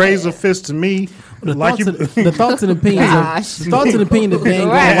she raise a fist to me like you. The thoughts and opinions Gosh. of, the thoughts and opinions of Dang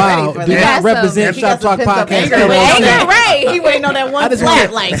Right, Going Wild ready do for not that. represent He Shop Talk Podcast. anger. LLC. Anger, right. He waiting on that I one just slap.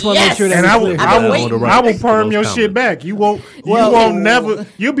 want Like, to make yes. sure that And I will, was clear. I will, on the I right will for perm those your comments. shit back. You won't Well- never.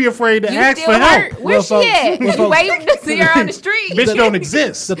 You'll be afraid to You ask still for hurt? help. Where's Well, she at? folks- You waiting to see her on the street? Bitch don't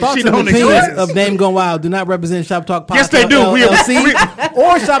exist. The thoughts She and don't opinions exist. of Dame Gone Wild do not represent Shop Talk Podcast Yes, they do. LLC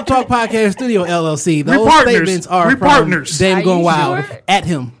or Shop Talk Podcast Studio LLC. Those partners. statements are We from partners. Dame Are Gone you Wild sure? at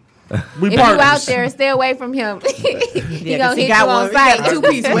him. We If you partners. out there, stay away from him. he Yeah, 'cause gonna he hit you got on one. He got sight. two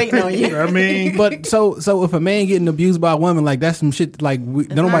piece waiting on you. I mean, But so if a man getting abused by a woman, like that's some shit. Like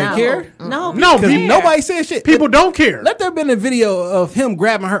don't nobody No. care. No, no, Because people, nobody said shit. people don't care. Let there been a video of him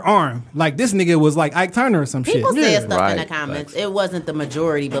grabbing her arm. Like this nigga was like Ike Turner or some People shit. said stuff in the Right. comments. It wasn't the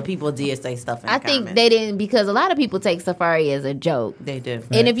majority, but people did say stuff in the I comments. think they didn't because a lot of people take Safari as a joke. They do.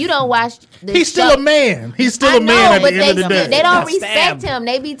 And if you don't watch the He's still show, a man. He's still I a man know, at but the end of the day. they don't Got respect stabbed. him.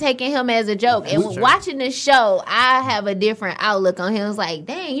 They be taking taking him as a joke. And watching the show, I have a different outlook on him. It's like,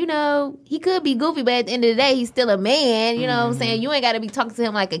 dang, he could be goofy, but at the end of the day, he's still a man. You know what I'm saying? You ain't got to be talking to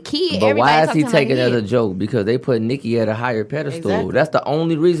him like a kid. But why is he taking it like as a joke? Because they put Nikki at a higher pedestal. Exactly. That's the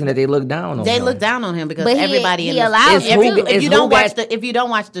only reason that they look down on him. They look down on him because But everybody he in allows it too. if you don't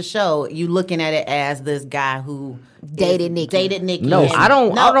watch the show, you looking at it as this guy who dated Nikki. No, I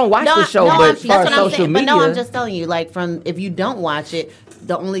don't watch the show, but as far as social media. But no, I'm just telling you, like, from if you don't watch it,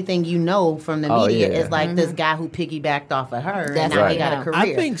 the only thing you know from the media is like this guy who piggybacked off of her, and now he got a career.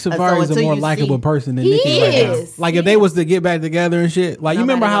 I think Safari's a more likable person than He Nikki right now. is. Like if they was to get back together and shit. Like you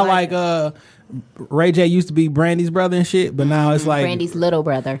remember how like Ray J used to be Brandy's brother and shit, but now it's like Brandy's little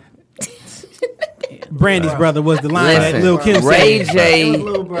brother. Brandy's brother was the line that Listen, Lil Kim Ray said. J. It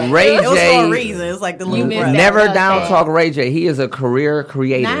was for a reason. It's like the little brother. Never That down was talk Ray J. He is a career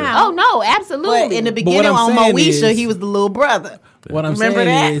creator. Now. Oh no, absolutely. But in the what beginning I'm on saying Moesha, is- he was the little brother. What I'm Remember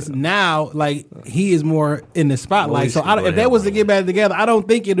saying that? is now, like he is more in the spotlight. So Moesha, if they was to get back together, I don't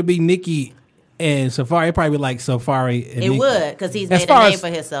think it'll be Nikki and Safari. It'd probably be like Safari and It Nikki. would, because he's As made far a name as for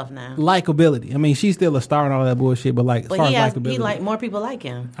himself now. Likability. I mean, she's still a star and all that bullshit, but like as But far he as has, likability, more people like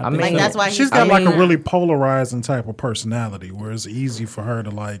him. I mean, like that's why She's got I mean- like a really polarizing type of personality where it's easy for her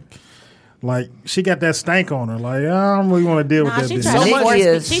to like she got that stank on her. Like, I don't really want to deal with that she bitch. tried to Nikki force,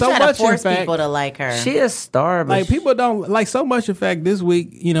 is- she so tried to much, in force fact, people to like her. She is star, but like people don't like so much. In fact, this week,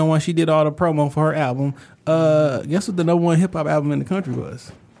 you know, when she did all the promo for her album, guess what the number one hip hop album in the country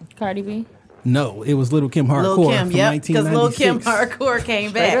was? Cardi B. No, it was Little Kim Hardcore Lil Kim, from yep, because Lil Kim 1996. Hardcore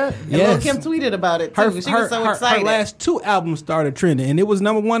came back. And Lil Yes. Kim tweeted about it too. She was so excited. Her last two albums started trending, and it was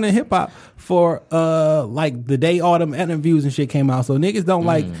number one in hip hop for like the day all them interviews and shit came out. So niggas don't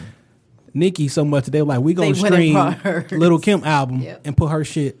like Nicki so much. They were like, we gonna They went and stream bought hers. Little Kim album and put her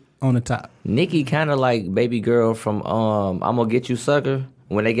shit on the top. Nikki kind of like baby girl from I'm Gonna Get You Sucker.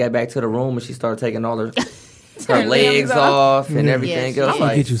 When they got back to the room and she started taking all her legs off and everything Yeah, else. I'm gonna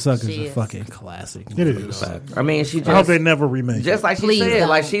Like, get you suckers she a is. fucking classic. It is. I mean, she I hope just they never remake just it. like she Please said, don't.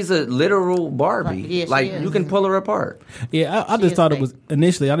 like she's a literal Barbie. Yeah, she like is. you can pull her apart. Yeah, I She just is thought it fake. was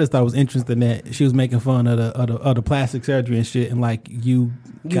initially. I just thought it was interesting that she was making fun of the plastic surgery and shit, and like you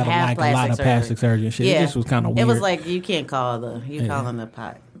gotta have like a lot plastic of plastic surgery and shit. Yeah, It just was kind of weird. It was like you can't call calling the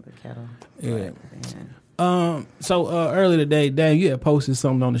pot the kettle. Yeah. So earlier today, Dan, you had posted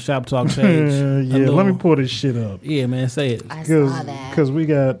something on the Shop Talk page. Yeah, let me pull this shit up. Yeah, man, say it. I saw that. Because we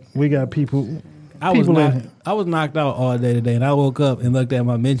got people. I was people in- knocked out all day today, and I woke up and looked at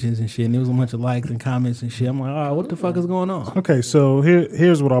my mentions and shit, and there was a bunch of likes and comments and shit. I'm like, oh, what the fuck is going on? Okay, so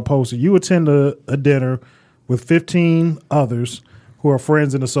here's what I posted. You attend a dinner with 15 others who are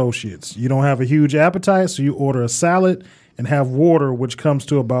friends and associates. You don't have a huge appetite, so you order a salad and have water, which comes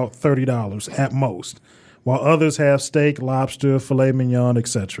to about $30 at most, while others have steak, lobster, filet mignon,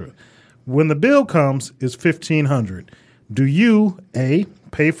 etc. When the bill comes, it's $1,500. Do you, A,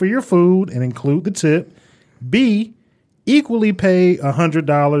 pay for your food and include the tip, B, equally pay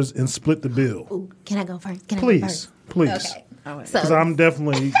 $100 and split the bill? Ooh, can I go first? Can I go first? Please. Okay. Because So I'm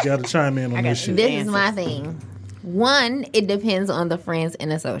definitely got to chime in on this shit. this is my thing. One, it depends on the friends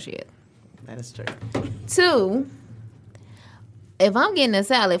and associate. That is true. Two, if I'm getting a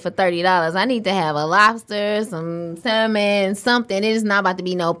salad for $30, I need to have a lobster, some salmon, something. It is not about to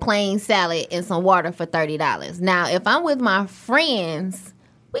be no plain salad and some water for $30. Now, if I'm with my friends,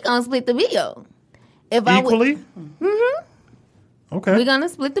 we're gonna split the bill. If Equally? Okay. we're gonna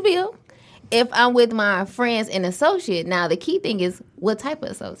split the bill. If I'm with my friends and associate, now the key thing is what type of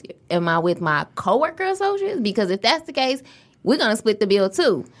associate? Am I with my coworker associates? Because if that's the case, we're gonna split the bill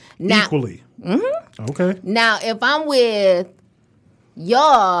too. Now, Equally. Okay. now, if I'm with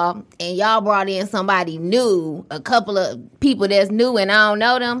y'all and y'all brought in somebody new, a couple of people that's new and I don't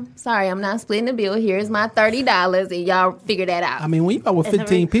know them, sorry, I'm not splitting the bill. Here's my $30 and y'all figure that out. I mean, when you out with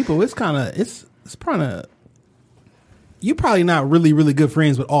 15 people, it's kind of it's probably you probably not really really good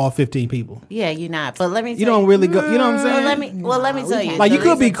friends with all 15 people. Yeah, you're not. But let me. You don't really go. You know what I'm saying? Let me tell you. Like the you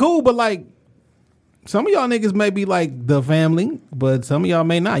could be reason- cool, but like some of y'all niggas may be like the family, but some of y'all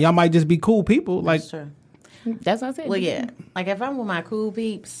may not. Y'all might just be cool people. Like That's true. That's what I said. Well, yeah. Like if I'm with my cool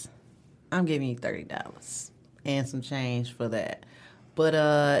peeps, I'm giving you $30 and some change for that.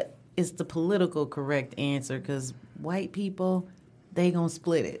 But it's the political correct answer because white people, they gonna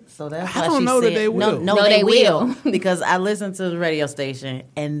split it. So that's I why don't she know that said, they will. No, they will. Because I listen to the radio station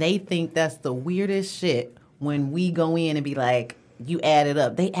and they think that's the weirdest shit when we go in and be like, you add it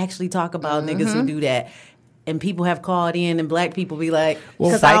up. They actually talk about niggas who do that. And people have called in, and black people be like, Well,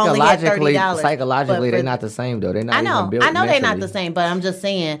 "Because I only had psychologically, $30." But they're for- not the same though. They're not. I know, even built I know they're not mentally. the same, but I'm just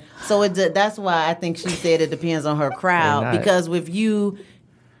saying. So that's why I think she said it depends on her They're crowd not. because with you,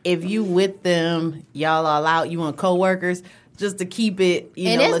 if you with them, y'all all out, you want coworkers, just to keep it,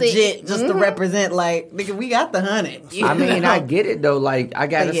 And that's legit, it. just to represent, like, nigga, we got the 100. I mean, I get it though. Like, I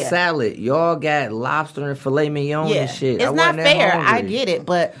got But a yeah. salad. Y'all got lobster and filet mignon Yeah, and shit. it's I not wasn't that fair. I hungry. get it,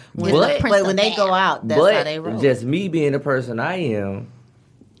 but when, But- but when they go out, that's how they roll. But just me being the person I am,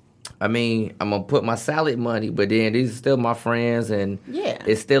 I mean, I'm gonna put my salad money, but then these are still my friends, and Yeah.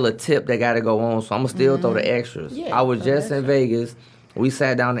 it's still a tip that got to go on. So I'm gonna still throw the extras. Yeah, I was throw the just in Vegas. We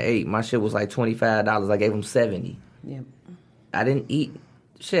sat down and ate. My shit was like $25. I gave them $70. Yeah. I didn't eat.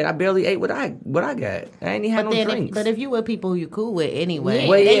 Shit, I barely ate what I got. I ain't even had no drinks. But if you with people you cool with anyway,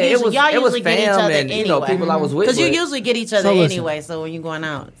 Well, yeah, they it was- y'all it was usually get each fam other and, anyway. you know, people I was with, Because you but- usually get each other So listen. anyway. So when you going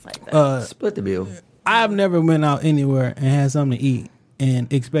out, it's like that. Split the bill. I've never went out anywhere and had something to eat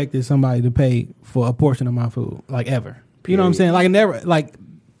and expected somebody to pay for a portion of my food, like ever. You know what I'm saying? Like never, like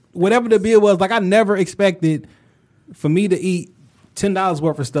whatever the bill was, like I never expected for me to eat $10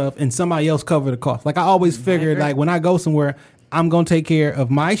 worth of stuff and somebody else cover the cost. Like I always figured, like when I go somewhere, I'm gonna take care of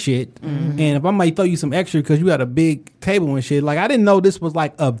my shit, and if I might throw you some extra because you got a big table and shit, like I didn't know this was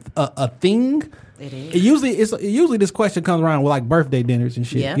like a thing. It is. Usually this question comes around with like birthday dinners and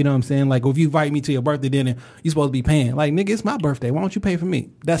shit. Yeah. You know what I'm saying? Like if you invite me to your birthday dinner, you supposed to be paying. Like nigga, it's my birthday. Why don't you pay for me?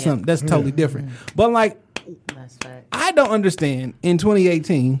 That's something that's totally different. But like That's fact. I don't understand in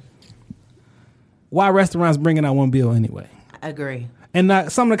 2018 why restaurants bringing out one bill anyway. I agree.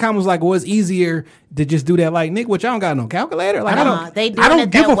 And some of the comments like, well, it's easier to just do that. Like, Nick, what y'all don't got no calculator? Like, I Nah, don't. they doing I don't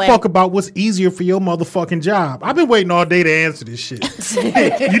it give that a way. fuck about what's easier for your motherfucking job. I've been waiting all day to answer this shit.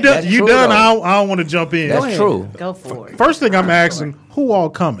 You done? That's You true, done? though. I don't want to jump in. That's true. Go for it. First thing I'm asking, who all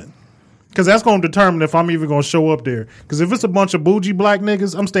coming? Because that's going to determine if I'm even going to show up there. Because if it's a bunch of bougie black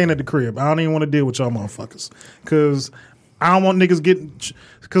niggas, I'm staying at the crib. I don't even want to deal with y'all motherfuckers. Because I don't want niggas getting...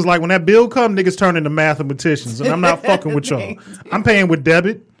 Because like when that bill come, niggas turn into mathematicians. And I'm not fucking with y'all. I'm paying with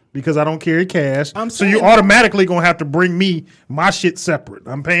debit because I don't carry cash. So you automatically going to have to bring me my shit separate.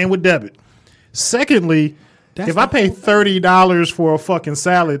 I'm paying with debit. Secondly... if I pay $30 for a fucking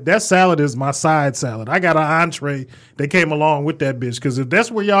salad, that salad is my side salad. I got an entree that came along with that bitch. Because if that's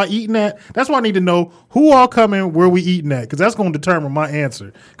where y'all eating at, that's why I need to know who all coming, where we eating at. Because that's going to determine my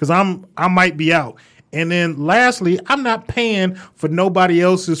answer. Because I might be out. And then lastly, I'm not paying for nobody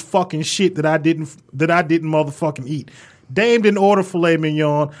else's fucking shit that I didn't motherfucking eat. Dame didn't order filet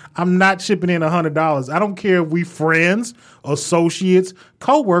mignon. I'm not shipping in $100. I don't care if we friends, associates,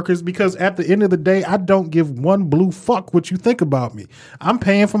 co-workers, because at the end of the day, I don't give one blue fuck what you think about me. I'm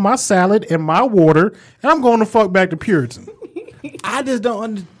paying for my salad and my water, and I'm going to fuck back to Puritan. I just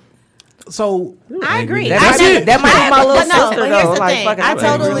don't. So I agree. That I might said- be- that might be my little but no, sister, but here's though. the Like, thing. fucking I I'm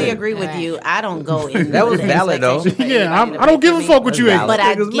totally angry. agree with you. I don't go in. That was with the valid, though. expectation for Yeah, anybody to I don't pay give for a me, fuck what you ate. But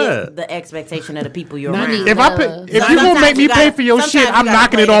I Niggas get mad. the expectation of the people you're Not around. If I pay, if you're gonna make me pay for your shit, I'm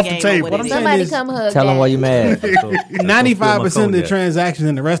knocking it off the table. What I'm saying Somebody is, come hug Tell them why Daddy. you mad. 95% of the transactions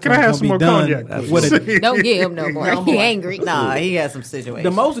in the Can I restaurant have gonna some be more done cognac? with a please? Don't give him no more. He angry. Nah, he got some situations.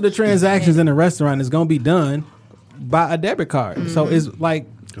 the most of the transactions in the restaurant is going to be done by a debit card. So it's like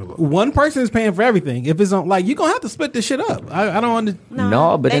one person is paying for everything. If it's on, like you're gonna have to split this shit up. I don't understand.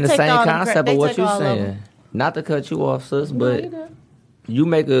 No, but they in the take same all the concept cra- they of what take you're all of saying. them. Not to cut you off, sis, but you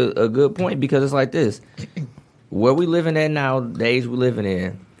make a good point because it's like this. Where we living at now, the age we living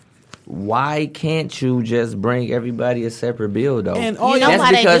in, why can't you just bring everybody a separate bill though? And all You know That's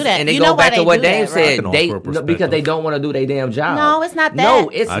why they because, do that. and they You go know why back to they what do that, Dame right? said. I can offer They a because perspective. they don't want to do their damn job. No, it's not that. No,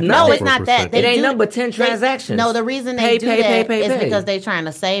 it's I can not. offer It's not that. perspective. It ain't do- nothing but 10 they- transactions. No, the reason they Pay, do pay, that pay, is pay. because they trying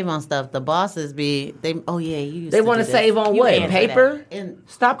to save on stuff. The bosses be they. Oh yeah, you. Used They to want do to this. save on You what? answer Paper? that. And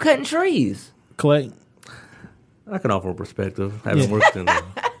Stop cutting trees. Clay. I can offer a perspective, having worked in the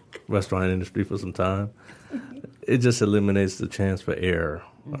restaurant industry for some time. It just eliminates the chance for error.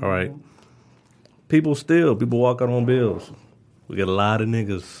 All right. People walk out on bills. We get a lot of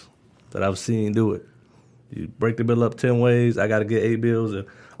niggas that I've seen do it. You break the bill up 10 ways, I got to get 8 bills, and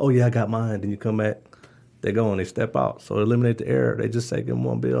oh yeah, I got mine. Then you come back, they go and they step out. So eliminate the error. They just say give them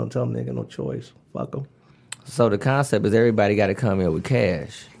one bill and tell them they ain't got no choice. Fuck them. So the concept is everybody got to come in with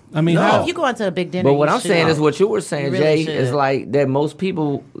cash. I mean, No. how, if you go into a big dinner, But what you I'm should. saying is what you were saying, You really Jay, is should. like that most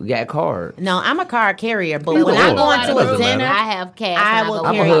people got cards. No, I'm a card carrier, but Either when I or. go into a Doesn't dinner, matter. I have cash. I when will go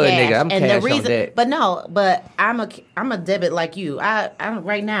I'm a carry hood cash. nigga. I'm and cash the on reason, deck. but I'm a debit like you. I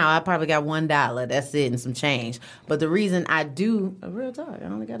right now I probably got $1. That's it, and some change. But the reason I do real talk, I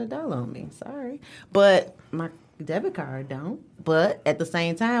only got $1 on me. Sorry, but my debit card don't. But at the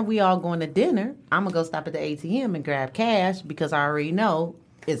same time, we all going to dinner. I'm gonna go stop at the ATM and grab cash because I already know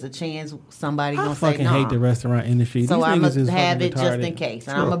is a chance somebody I gonna say fucking no. hate the restaurant industry. So These I'm niggas is gonna have fucking it just retarded. in case,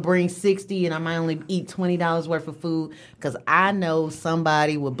 and I'm gonna bring 60, and I might only eat $20 worth of food because I know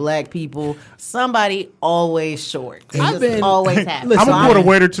somebody with black people, somebody always short. It I've just been- always happens. Listen, I'm So gonna put a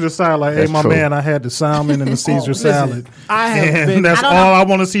waiter to the side like, hey, That's my true. man, I had the salmon and the Caesar salad. I have and been- that's I don't all know. I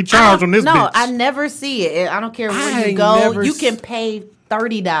want to see charged on this No, bitch. I never see it. I don't care I where you ain't go. never You s- can pay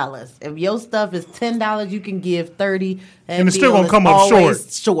 $30. If your stuff is $10, you can give $30. And it's still gonna come up short.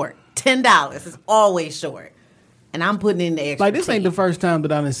 $10 is always short. And I'm putting in the extra. Like, this ain't the 10. first time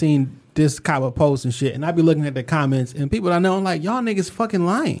that I've seen this kind of post and shit, and I be looking at the comments, and people I know, I'm like, y'all niggas fucking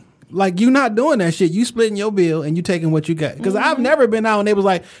lying. Like, you not doing that shit. You splitting your bill, and you taking what you got. Because I've never been out, and they was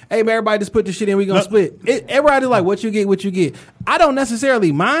like, hey, man, everybody just put this shit in, we gonna split. Everybody's like, what you get. I don't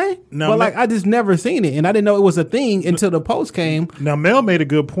necessarily mind, No, but, ma- like, I just never seen it, and I didn't know it was a thing until the post came. Now, Mel made a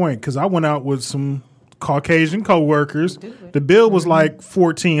good point because I went out with some Caucasian coworkers. The bill was like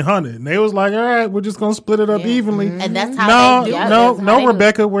 $1,400, and they was like, "All right, we're just gonna split it up evenly." And that's how No, they do it. no, That's how no, they do it.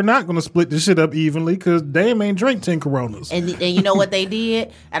 Rebecca, we're not gonna split this shit up evenly because Dame ain't drink 10 Coronas. And you know what they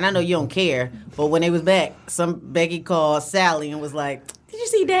did? And I know you don't care, but when they was back, Becky called Sally and was like, "Did you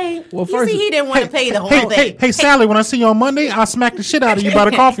see Dave? Well, you first- see he didn't want to pay the whole Hey, thing." Sally, when I see you on Monday, I'll smack the shit out of you by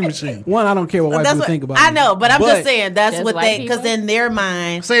the coffee machine. One, I don't care what white That's people what think about I me. know, but I'm just saying that's Just what white they because people? in their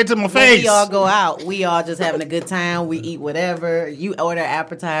mind, Say it to my when face. we all go out, we all just having a good time. We eat whatever. You order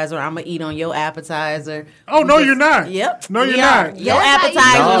appetizer, I'm gonna eat on your appetizer. Oh, We no, just- you're not. Yep. No, you're we are. not. Your That's how you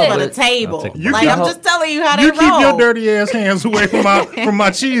appetizer do is it. for the No, I'll table. take You Like keep- I'm just telling you how they You keep roll. your dirty ass hands away from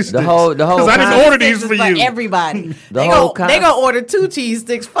my cheese sticks. The whole Because I didn't con- order these This for is you. everybody. The they whole gonna con- order 2 cheese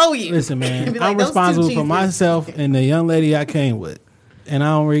sticks for you. Listen, man, Be like, I'm "Those 2 responsible cheese for sticks." myself and the young lady I came with. And I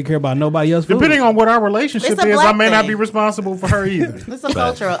don't really care about nobody else. Depending on what our relationship It's a is, I black may not thing. be responsible for her either. It's a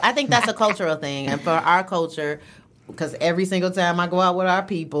cultural. I think that's a cultural thing, and for our culture, because every single time I go out with our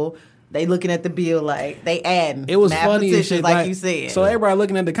people, they looking at the bill like they adding. It was funny and mathematicians, shit, like you said. So everybody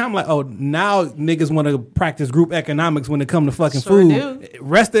looking at the comment like, oh, now niggas want to practice group economics when it come to fucking Sure food.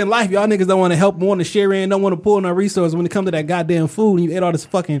 Rest in life, y'all niggas don't want to help, want to share in, don't want to pull no resources when it come to that goddamn food. And you ate all this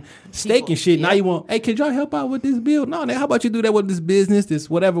fucking steak and shit. Now Yep. you want, hey, could y'all help out with this bill? No, nigga, how about you do that with this business, this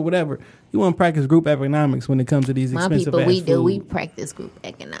whatever. You want to practice group economics when it comes to these My expensive people, ass we do. food. We practice group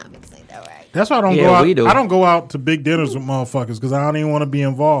economics. Ain't that right? That's why I don't Yeah, go out. we do. I don't go out to big dinners with motherfuckers because I don't even want to be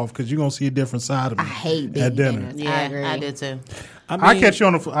involved because you're gonna see a different side of me. I hate at big dinner. dinners. I yeah, agree. I did too. I catch you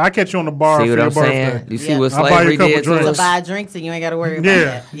on the bar See for what your I'm saying? birthday. You see Yeah. what I'll buy you a slavery couple did to drinks. To us? buy drinks and you ain't got to worry about Yeah.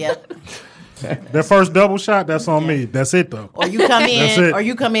 that. Yep. That first double shot, that's on me. That's it though. Or you come That's in, it. or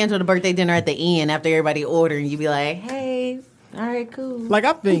you come into the birthday dinner at the end after everybody ordered, and you be like, "Hey, all right, cool." Like,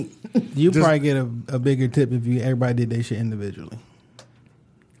 I think you Just- probably get a bigger tip if everybody did their shit individually.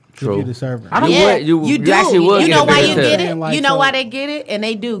 True. If you the server. I don't- Yeah, You you do. actually would You get know a why bigger you tip. get it? Like, You know so- why they get it? And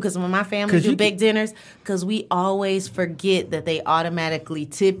they do, because when my family 'Cause do you big dinners, because we always forget that they automatically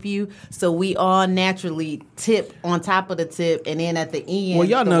tip you. So we all naturally tip on top of the tip, and then at the end, Well,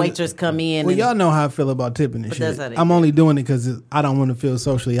 y'all the know- waitress come in. Well, and, y'all know how I feel about tipping and But shit. that's how they I'm do only doing it because I don't want to feel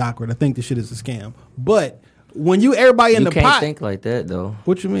socially awkward. I think the shit is a scam. But when everybody in You the can't pot, think like that though.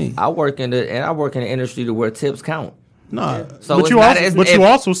 what you mean? I work in the industry to where tips count. No, So but it's you not also, as- but if- you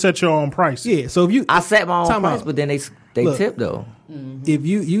also set your own price. yeah. So if you, I set my own Time price, out. but then they Look. tip though. if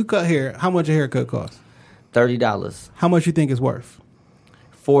you cut hair, how much a haircut costs? $30, How much you think it's worth?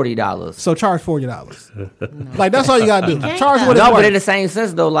 $40. So charge $40. Like, that's all you gotta do. can't Charge cut. what it's No, worth. but in the same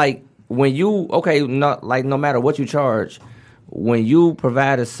sense though, like when you no matter what you charge, when you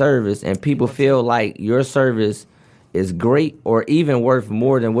provide a service and people feel like your service is great or even worth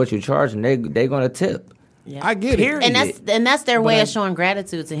more than what you're charging, they're gonna tip. I get Period. it. and that's their way I- of showing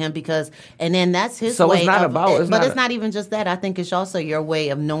gratitude to him, because and then that's his So way it's not of, about- it's but not it's a- not even just that. I think it's also your way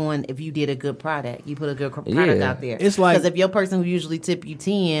of knowing if you did a good product. You put a good product Yeah. out there. It's like- because if your person who usually tip you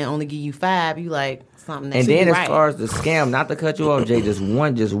 10 only give you 5, you like something that And should then be as right. far as the scam, not to cut you off, Jay, just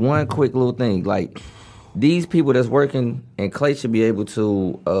one quick little thing. Like these people that's working, and Clay should be able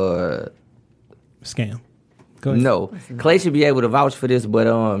to Scam. Go ahead. no, Clay should be able to vouch for this,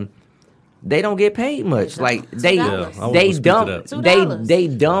 but they don't get paid much. Like they Yeah, I was they gonna speak to dumb that. $2. they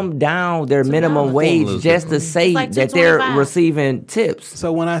dumb down their minimum $2. wage just to say like that they're $2.25. receiving tips.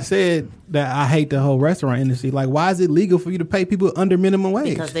 So when I said that I hate the whole restaurant industry, like, why is it legal for you to pay people under minimum wage?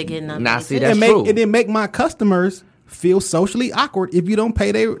 because they get nothing. Nah, see, that's and make true. and then make my customers feel socially awkward if you don't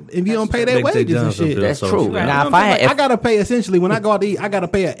pay their Make wages Jay and Johnson shit. feel That's social. true. Right. Now, You if know what I I'm had, saying? Like, I gotta pay essentially when I go out to eat, I gotta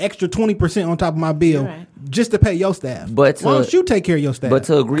pay an extra 20% on top of my bill Right. just to pay your staff. But why to- don't you take care of your staff? but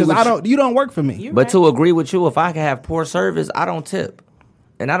to agree because with you don't work for me. You're but right. to agree with you, if I can have poor service, I don't tip.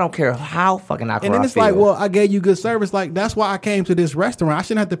 And I don't care how fucking awkward And then I it's feel. like, well, I gave you good service. Like, that's why I came to this restaurant. I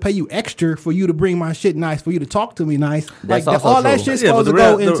shouldn't have to pay you extra for you to bring my shit nice, for you to talk to me nice. That's like, also all that true. shit's Yeah, but supposed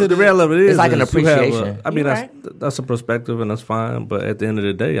to go into the reality of it is It's like an you have appreciation. that's a perspective and that's fine. But at the end of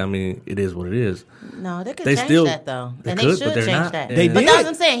the day, I mean, it is what it is. No, they could They change still- that though, they and could, they but should they're change not. that. They but did. that's what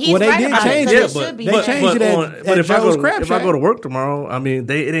I'm saying. He's Well, they right did about change it. it. Because it should be They changed. changed it at if I Joe's go, Crab if I Shack. go to work tomorrow, I mean,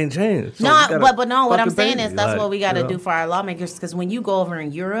 it ain't changed. So No, you gotta but no. What I'm fucking pay saying me. is that's Like, what we got to you know? do for our lawmakers. Because when you go over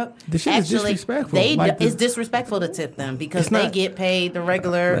in Europe, The shit is actually, disrespectful. Like it's disrespectful to tip them because It's they not. get paid the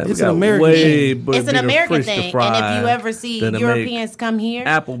regular. Man, we It's an got American way thing. bigger It's an American fish to thing, fry and if you ever see than to make Europeans come here,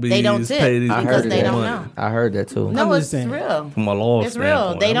 Applebee's they don't pay tip these I because heard they that. don't money. know. I heard that too. No, I'm it's just saying. real. From a law It's real.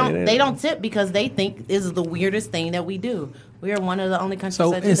 standpoint. They I don't. mean, They don't tip because they think this is the weirdest thing that we do. We are one of the only countries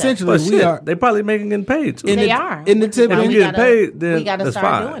So that do essentially, But we shit, are. they probably getting paid too. In that. They the- are. in the tip- But If we I'm getting gotta- paid, then we got to that's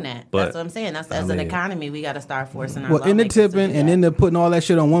start fine. doing that. But, That's what I'm saying. That's as I an mean- economy, we got to start forcing our Well, in the lawmakers to do tipping and that. then the putting all that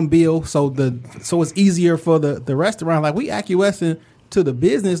shit on one bill, so it's easier for the restaurant. Like, we acquiescing to the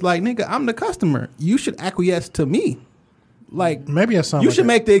business. Like, nigga, I'm the customer. You should acquiesce to me. Like, Maybe that sounds you like should a-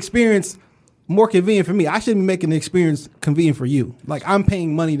 make the experience more convenient for me. I shouldn't be making the experience convenient for you. Like, I'm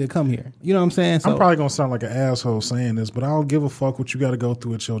paying money to come here. You know what I'm saying? So I'm probably gonna sound like an asshole saying this, but I don't give a fuck what you got to go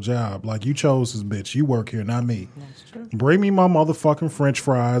through at your job. Like, you chose this bitch. You work here, not me. That's true. Bring me my motherfucking French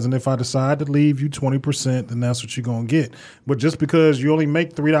fries, and if I decide to leave you 20%, then that's what you're gonna get. But just because you only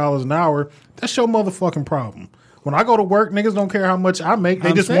make $3 an hour, that's your motherfucking problem. When I go to work, niggas don't care how much I make. They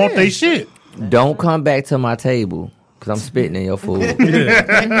I'm just want saying. their shit. Don't come back to my table because I'm spitting in your food.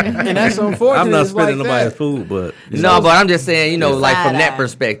 and that's unfortunate. I'm not It's spending like nobody's that. food, but you No, know, but I'm just saying, like from that Side-eye.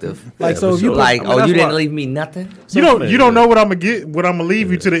 perspective. Like, Yeah, so for if you sure. Like, I mean, that's you didn't why- leave me nothing? You don't fair. know what I'm gonna get. What I'm gonna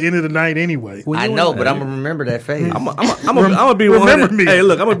leave you to the end of the night anyway. When I you know, in- but I'm gonna remember that face. I'm gonna be remember 100. me. Hey,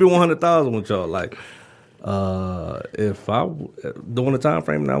 look, I'm gonna be 100,000 with y'all. Like, if I during the time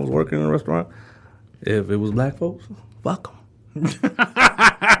frame that I was working in a restaurant, if it was black folks, fuck them.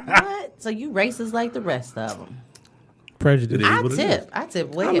 What? So you racist like the rest of them? prejudice. I what it tip. I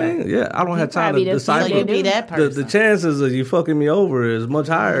tip well. I mean, yeah, I don't have time probably to the so decipher. you be that The person. chances of you fucking me over is much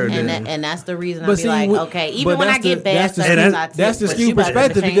higher than. and that's the reason But I be see, like, we- okay, but even when I that's the- get bad that's the- service, and I tip. That's the but skewed you gotta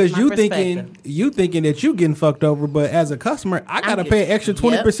perspective change because my you perspective. thinking that you getting fucked over, but as a customer, I gotta getting- pay an extra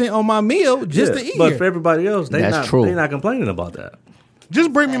 20% on my meal just to eat But here. for everybody else, That's true. they not complaining about that.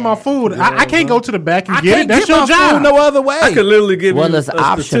 Just bring me my food. I can't go to the back and I get can't it. That's get your my job. food no other way. I could literally give Well, you it's a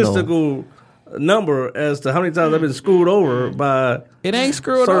optional. statistical number as to how many times I've been screwed over by It ain't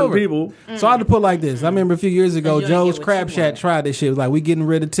screwed certain over. people. So I had to put like this. I remember a few years ago, you ain't Joe's get what Crab you Shack wanted. tried this shit. It was like, we getting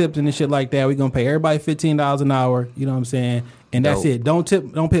rid of tips and this shit like that. We gonna pay everybody $15 an hour. You know what I'm saying? And that's Dope. it. Don't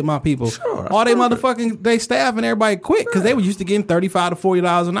tip my people. All they motherfucking they staff and everybody quit because they were used to getting $35 to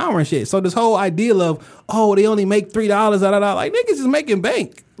 $40 an hour and shit. So this whole idea of they only make $3, like niggas is making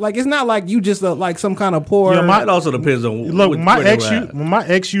bank. Like, it's not like you just like some kind of poor. Yeah, It also depends on Look, where my they ex, were at. when my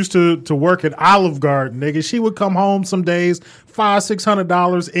ex used to work at Olive Garden, nigga, she would come home some days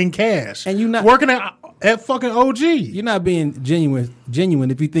 $500-$600 in cash, And you not- working at fucking OG. You're not being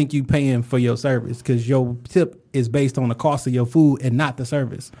genuine if you think you paying for your service because your tip is based on the cost of your food and not the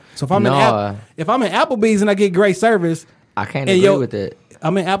service. So if I'm No. if I'm in Applebee's and I get great service, I can't and agree with that.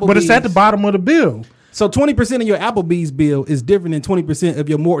 I'm in Applebee's, But it's at the bottom of the bill. So 20% of your Applebee's bill is different than 20% of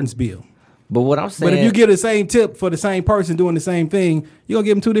your Morton's bill. But what I'm saying, But if you get the same tip for the same person doing the same thing, you gonna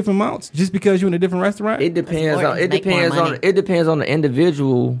give them two different amounts just because you're in a different restaurant. it depends on Morton's make more money. it depends on the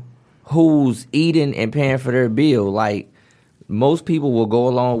individual who's eating and paying for their bill. Like, most people will go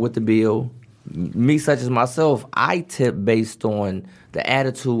along with the bill. Me, such as myself, I tip based on the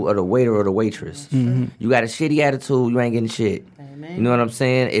attitude of the waiter or the waitress. You got a shitty attitude, you ain't getting shit. Amen. You know what I'm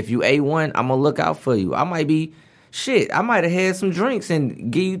saying? If you A1, I'm gonna look out for you. I might have had some drinks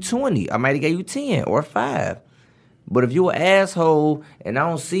and give you 20. I might have gave you 10 or 5. But if you an asshole and I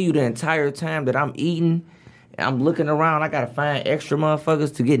don't see you the entire time that I'm eating, and I'm looking around, I gotta find extra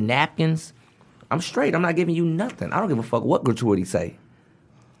motherfuckers to get napkins, I'm straight. I'm not giving you nothing. I don't give a fuck what gratuity say.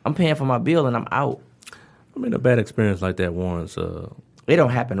 I'm paying for my bill and I'm out. I mean, a bad experience like that once. It don't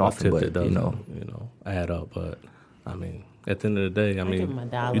happen I've often, tipped but it doesn't, you know. add up. But I mean, at the end of the day, give him a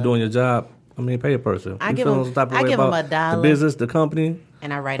dollar. you're doing your job. I mean, pay a person. I You give feeling him- some type of I way give him about a dollar. the business, the company.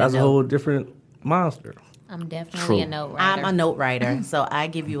 And I write That's a a note. whole different monster. I'm definitely True. a note writer. I'm a note writer, so I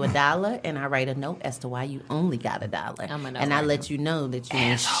give you $1 and I write a note as to why you only got $1. I'm a note and I writer. let you know that you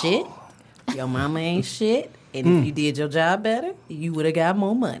ain't shit, your mama ain't shit, and if you did your job better, you would have got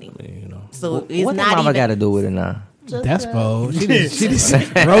more money. You know, So it's What the not mama even. got to do with it now? That's bold. She just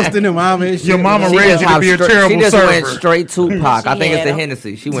roasting her mama and shit. Your mama She raised just you to be a hop straight- terrible She just server. went straight Tupac. I think it's had the him.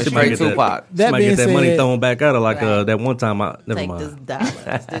 Hennessy. She went She might straight get Tupac. That, she might get that being money said- thrown back at her like that one time. Never Take mind.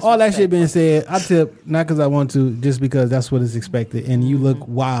 this dollar. All that shit being said, I tip not because I want to, just because that's what is expected. And you look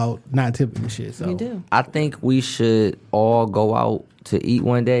wild not tipping the shit. So You do. I think we should all go out to eat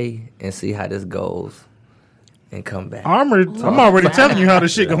one day and see how this goes, and come back. I'm already telling you how the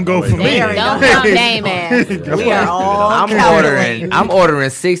shit gonna go for me. There we go. Don't come name ass. We are all I'm ordering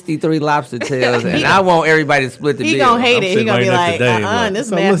 63 lobster tails, and I want everybody to split the He bill. gonna hate I'm it. He sitting gonna be right like, next to Dave, this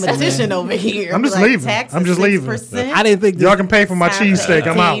So listen, mathematician man. over here. I'm just Like, leaving. tax I'm is just leaving. 6%. I didn't think Y'all can pay for my cheesesteak.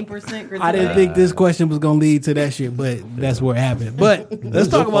 I'm out. 18% I didn't think this question was gonna lead to that shit, but that's where it happened. But let's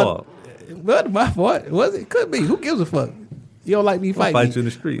talk about. What my fault was it? Could be. Who gives a fuck? You don't like me fighting? Fight you in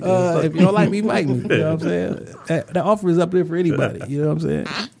the street. If you don't like me fighting, you know what I'm saying? That offer is up there for anybody. You know what I'm saying?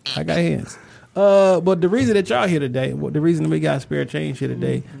 I got hands. But the reason that y'all here today, the reason that we got Spare Change here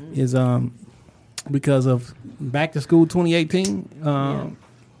today is because of Back to School 2018.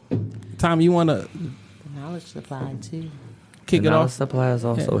 Tom, you want to Knowledge supply too. kick The it knowledge off? supply is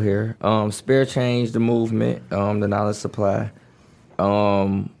also here. Spare Change, the movement, the knowledge supply.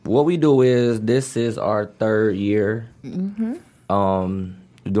 What we do is, this is our third year doing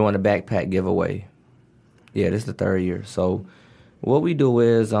the backpack giveaway. Yeah, this is the third year. So what we do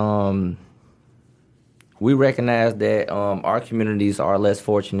is we recognize that our communities are less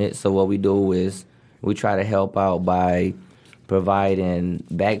fortunate. So what we do is we try to help out by providing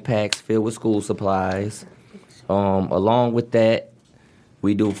backpacks filled with school supplies. Along with that,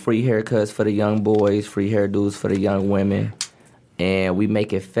 we do free haircuts for the young boys, free hairdos for the young women. And we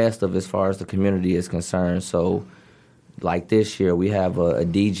make it festive as far as the community is concerned. So, like this year, we have a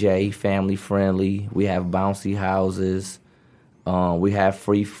DJ, family friendly. We have bouncy houses. We have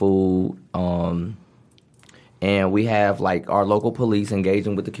free food. And we have like our local police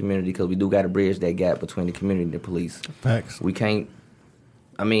engaging with the community, because we do got to bridge that gap between the community and the police. Facts. We can't.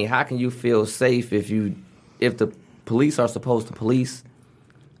 I mean, how can you feel safe if the police are supposed to police,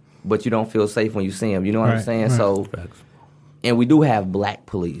 but you don't feel safe when you see them? You know what I'm Right, saying? right. So. Facts. And we do have black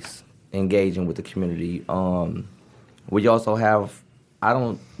police engaging with the community. We also have, I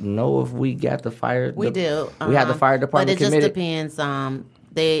don't know if we got the fire. We do. We have the fire department but it just committed. depends.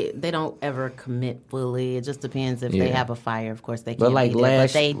 They don't ever commit fully. It just depends if they Yeah. have a fire. Of course, they can't But like be there.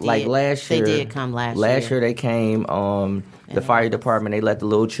 last, But they did. like last year, they did come last year. Last year they came. The fire department, they let the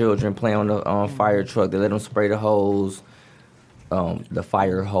little children play on the fire truck. They let them spray the hose. The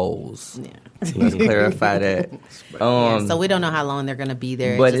fire hose. Yeah. Let's clarify that. So we don't know how long they're going to be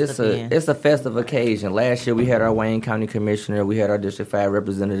there. But it just depends. it's a festive occasion. Last year we had our Wayne County Commissioner, we had our District 5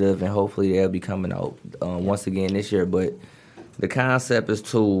 representative, and hopefully they'll be coming out once again this year. But the concept is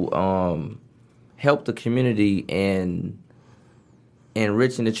to help the community and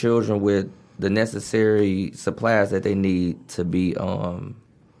enriching the children with the necessary supplies that they need to be on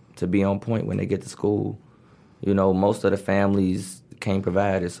point when they get to school. You know, most of the families can't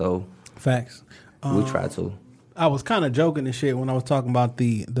provide it, so Facts. we try to. I was kind of joking and shit when I was talking about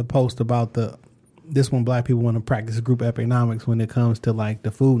the post about this one black people want to practice group economics when it comes to like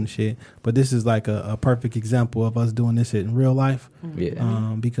the food and shit. But this is like a perfect example of us doing this shit in real life.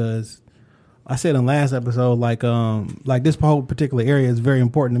 Yeah. Because I said in last episode, like this whole particular area is very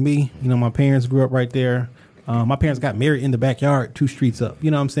important to me. You know, my parents grew up right there. My parents got married in the backyard, 2 streets up. You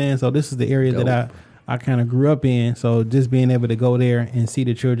know what I'm saying? So this is the area that I kind of grew up in. So just being able to go there and see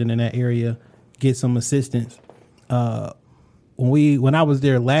the children in that area get some assistance. When I was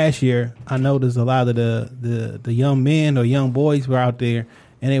there last year, I noticed a lot of the young men or young boys were out there,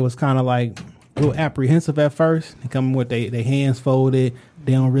 and it was kind of like a little apprehensive at first. They come with their hands folded.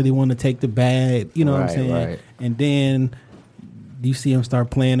 They don't really want to take the bag. You know what I'm Right, saying? right. And then you see them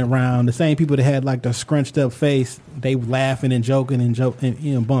start playing around. The same people that had like the scrunched up face, they laughing and joking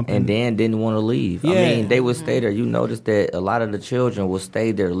and bumping. And then didn't want to leave. Yeah. I mean, they would stay there. You notice that a lot of the children will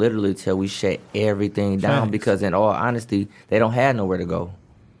stay there literally till we shut everything down, Facts. because in all honesty, they don't have nowhere to go.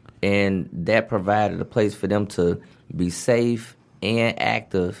 And that provided a place for them to be safe and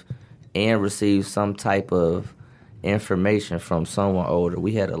active and receive some type of information from someone older.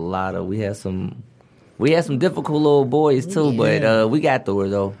 We had some difficult little boys too, but we got through it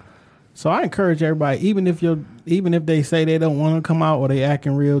though. So I encourage everybody, even if they say they don't want to come out or they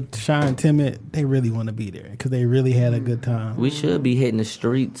acting real shy and timid, they really want to be there because they really had a good time. We should be hitting the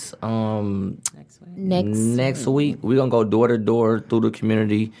streets Next. next week. We're gonna go door to door through the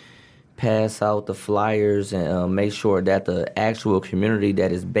community, pass out the flyers and make sure that the actual community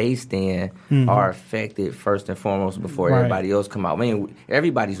that is based in are affected first and foremost before everybody else come out. I mean,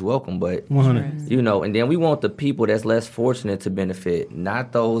 everybody's welcome, but 100. you know, and then we want the people that's less fortunate to benefit,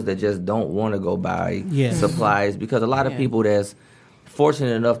 not those that just don't want to go buy supplies, because a lot of people that's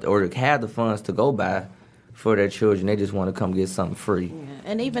fortunate enough to, or have the funds to go buy for their children, they just want to come get something free. Yeah.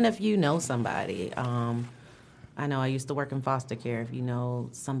 And even if you know somebody, I know I used to work in foster care. If you know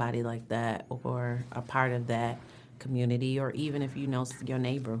somebody like that or a part of that community, or even if you know your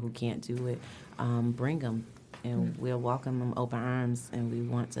neighbor who can't do it, bring them. And we'll welcome them open arms, and we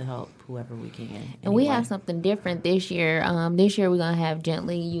want to help whoever we can. And we have something different this year. This year we're going to have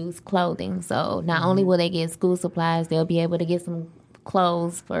gently used clothing. So not only will they get school supplies, they'll be able to get some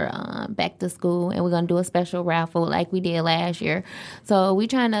clothes for back to school. And we're going to do a special raffle like we did last year. So we're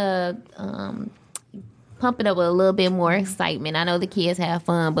trying to pump it up with a little bit more excitement. I know the kids have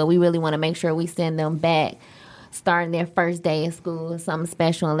fun, but we really want to make sure we send them back starting their first day of school, something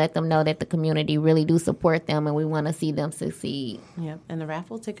special, and let them know that the community really do support them, and we want to see them succeed. Yep, and the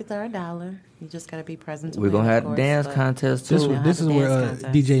raffle tickets are $1. You just got to be present. We're going to have the dance contest, too. This is where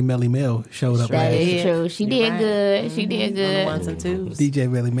DJ Melly Mel showed up. That is true. She did good. She did good. Ones and twos. DJ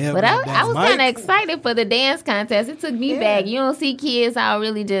Melly Mel. But I was kind of excited for the dance contest. It took me back. You don't see kids out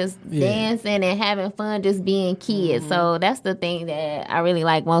really just dancing and having fun, just being kids. So that's the thing that I really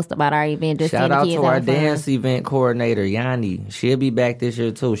like most about our event. Just shout out kids to our having fun. dance event coordinator, Yanni. She'll be back this year,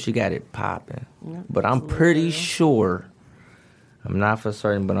 too. She got it popping. But I'm pretty sure, I'm not for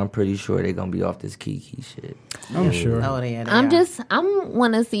certain, but I'm pretty sure they're going to be off this Kiki shit. I'm sure. Oh, they are. I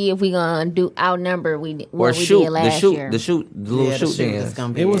want to see if we're going to do outnumber what we did last year. The little shoot dance.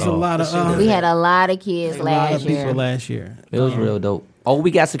 It was a lot of... we had a lot of kids a last lot of year. people last year. It was real dope. Oh,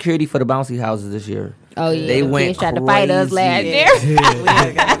 we got security for the bouncy houses this year. Oh, yeah. They went kids tried to fight us last year.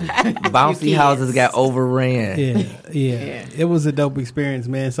 Bouncy houses got overran. Yeah. It was a dope experience,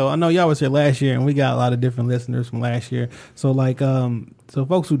 man. So I know y'all was here last year, and we got a lot of different listeners from last year. So, like, so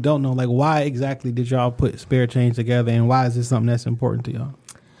folks who don't know, like, why exactly did y'all put Spare Change together, and why is this something that's important to y'all?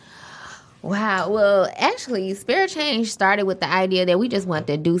 Wow. Well, actually, Spare Change started with the idea that we just wanted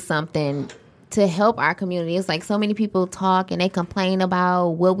to do something to help our community. It's like so many people talk and they complain about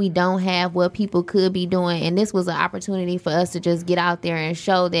what we don't have, what people could be doing. And this was an opportunity for us to just get out there and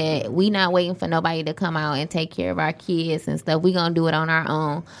show that we not waiting for nobody to come out and take care of our kids and stuff. We going to do it on our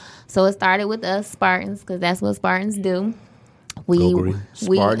own. So it started with us Spartans, because that's what Spartans do.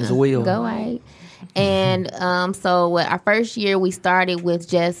 Spartans will. Go right. And so our first year we started with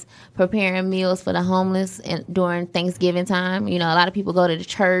just preparing meals for the homeless and during Thanksgiving time. You know, a lot of people go to the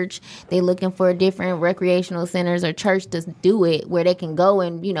church. They looking for different recreational centers or church to do it where they can go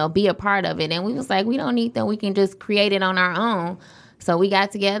and, you know, be a part of it. And we was like, we don't need them. We can just create it on our own. So we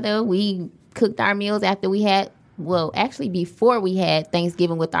got together. We cooked our meals after we had, well, actually before we had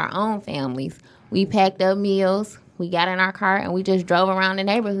Thanksgiving with our own families. We packed up meals. We got in our car and we just drove around the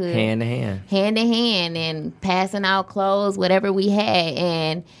neighborhood. Hand to hand, and passing out clothes, whatever we had.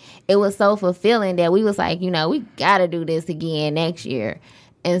 And it was so fulfilling that we was like, you know, we got to do this again next year.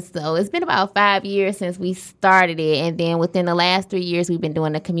 And so it's been about 5 years since we started it. And then within the last 3 years, we've been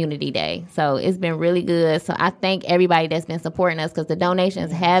doing the community day. So it's been really good. So I thank everybody that's been supporting us, because the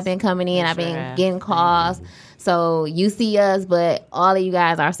donations have been coming in. I've been getting calls. So you see us, but all of you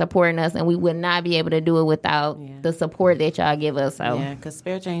guys are supporting us, and we would not be able to do it without the support that y'all give us. So yeah, because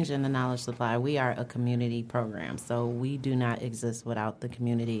Spare Change and the Knowledge Supply, we are a community program. So we do not exist without the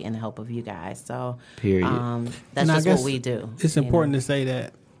community and the help of you guys. So period. That's just what we do. It's important to say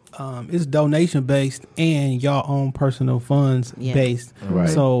that it's donation based and y'all own personal funds based. Right.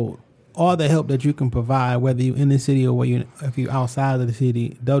 So all the help that you can provide, whether you're in the city or if you're outside of the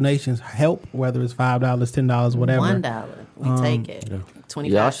city, donations help, whether it's $5, $10, whatever. $1, we take it.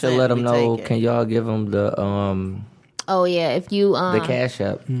 25 y'all should cents, let them know. Can Can y'all give them the oh yeah, if you the Cash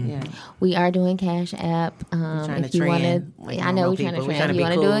App? Yeah. We are doing Cash App. If you want to, I know we're trying to trend. If you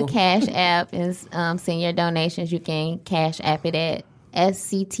want to do a Cash App and send your donations, you can Cash App it at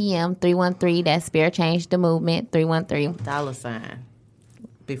SCTM 313. That's Spare Change the Movement 313. $.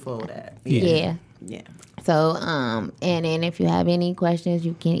 Before that. Yeah. So, and then if you have any questions,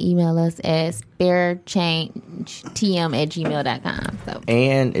 you can email us at sparechangetm@gmail.com. So,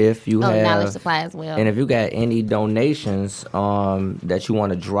 and if you have Knowledge Supply as well. And if you got any donations that you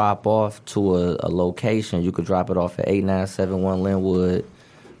want to drop off to a location, you could drop it off at 8971 Linwood,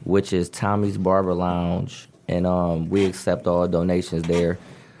 which is Tommy's Barber Lounge, and we accept all donations there.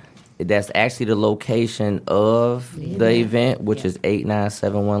 That's actually the location of the event, which is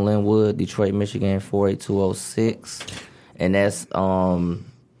 8971 Linwood, Detroit, Michigan 48206. And that's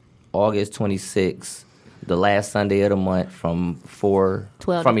August 26th, the last Sunday of the month from 12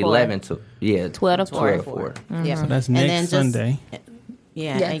 to 11 to 12 to 4. 4. Yeah. So that's And then next just- Sunday.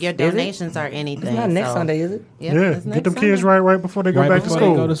 Yeah, Yes. and your Is it? donations are anything. It's not next so- Sunday, is it? Yep, Yeah, it's get next them kids Sunday. right before they go Right back to before school.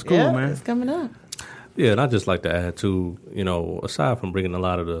 they go to school, Yeah, man. it's coming up. Yeah, and I'd just like to add too, aside from bringing a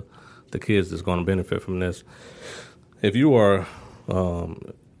lot of the kids that's going to benefit from this, if you are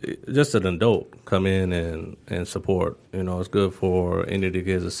just an adult, come in and support. It's good for any of the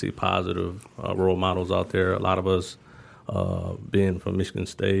kids to see positive role models out there. A lot of us, being from Michigan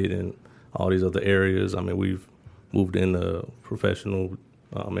State and all these other areas, we've moved into professional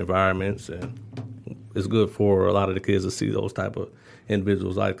environments, and it's good for a lot of the kids to see those type of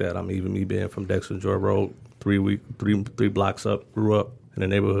individuals like that. Even me being from Dexter Joy Road, three blocks up, grew up in the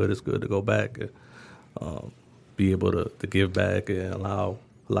neighborhood. It's good to go back and be able to give back and allow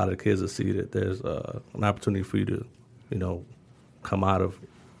a lot of the kids to see that there's an opportunity for you to, come out of,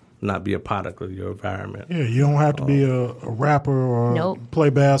 not be a product of your environment. Yeah, you don't have to be a rapper or Nope. play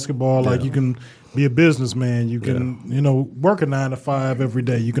basketball. Like, you can be a businessman. You can, work a 9 to 5 every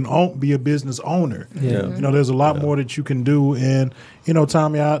day. You can be a business owner. Yeah. There's a lot more that you can do. And,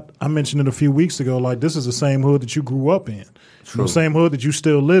 Tommy, I mentioned it a few weeks ago, like, this is the same hood that you grew up in. Same hood that you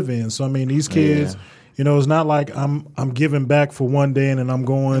still live in. So, these kids, it's not like I'm giving back for one day and then I'm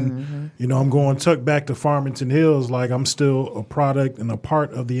going, I'm going tucked back to Farmington Hills. Like, I'm still a product and a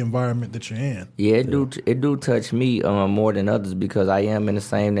part of the environment that you're in. Yeah, it do touch me more than others because I am in the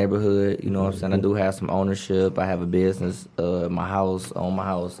same neighborhood. You know what I'm saying? I do have some ownership. I have a business. Own my house.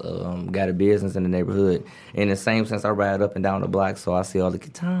 Got a business in the neighborhood. In the same sense, I ride up and down the block, so I see all the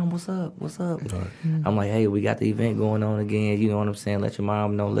kids. Tom, what's up? Right. I'm like, hey, we got the event going on again. You know what I'm saying? Let your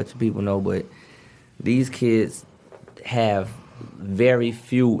mom know. Let your people know. But these kids have very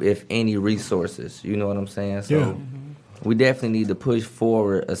few, if any, resources. You know what I'm saying? So we definitely need to push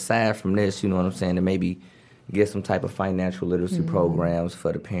forward, aside from this, you know what I'm saying, to maybe get some type of financial literacy programs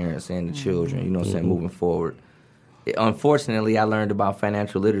for the parents and the children, you know what I'm saying, moving forward. Unfortunately, I learned about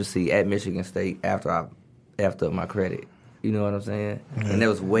financial literacy at Michigan State after my credit. You know what I'm saying? And that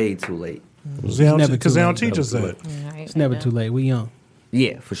was way too late. Because they don't late. teach us that. It's never too late. We young.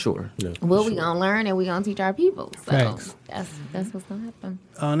 Yeah, for sure. Yeah, Well, we gonna learn and we gonna teach our people. So Facts. that's what's gonna happen.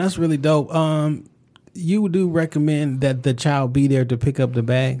 That's really dope. You do recommend that the child be there to pick up the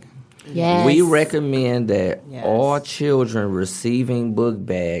bag? Yes. We recommend that Yes. all children receiving book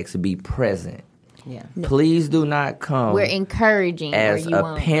bags be present. Yeah. Please do not come We're encouraging as or you a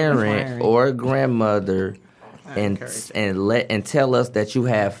won't. parent or a grandmother and tell us that you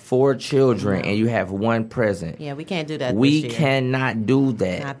have 4 children and you have 1 present. Yeah, we can't do that We this year. cannot do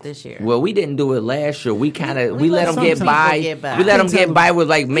that. Not this year. Well, we didn't do it last year. We kind of We let let them get some by. people get by. We let them get by with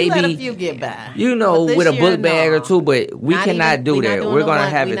like We let a maybe few get by. with But a this book year, bag no. or 2, but we Not cannot even- do we're not that. doing We're the gonna one-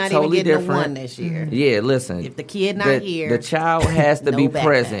 have we're it not totally even getting the different. one this year. Yeah, listen. If the kid not here, the child has to no be backpack.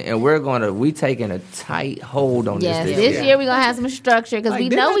 present, and we taking a tight hold on Yes, this this year we're gonna have some structure because we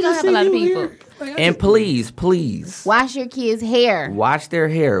know we're gonna have a lot of people. And please, Wash your kids' hair. wash their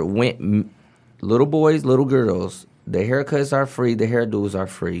hair. Little boys, little girls, the haircuts are free. The hairdos are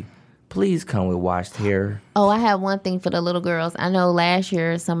free. Please come with washed hair. Oh, I have one thing for the little girls. I know last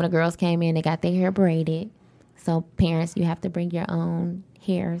year some of the girls came in, they got their hair braided. So parents, you have to bring your own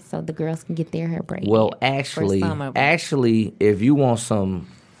hair so the girls can get their hair braided. Well, for actually, some of them. if you want some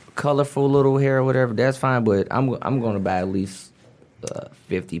colorful little hair or whatever, that's fine. But I'm going to buy at least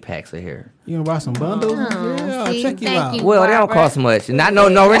 50 packs of hair. You gonna buy some bundles? Yeah, see, check you thank out. you. Well, they don't Barbara. cost much. We're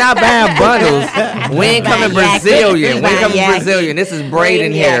not buying bundles. We ain't coming Brazilian. We ain't coming Brazilian. This is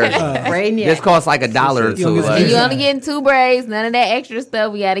braiding hair. braiding This costs like $1 or You don't $2. get And you Yeah. only getting 2 braids, none of that extra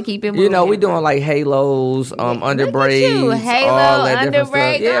stuff. We got to keep it moving. You know, we doing like halos, under Look at braids, you. Halo, all that under different stuff.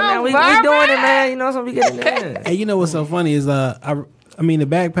 braid. Yeah, Come man, on, we Barbara. doing it, man. You know, so we getting it in. Hey, you know what's so funny is I mean the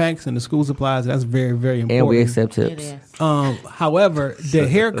backpacks and the school supplies, that's very, very important. And we accept It tips. is. However, the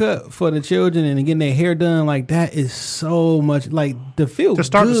haircut for the children and getting their hair done like that is so much like the feel To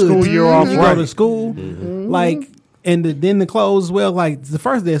start the good. school year off You right. go to school, like, and then the clothes as well. Like the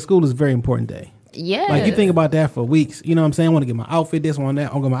first day of school is a very important day. Yeah. Like you think about that for weeks. You know what I'm saying? I want to get my outfit this one,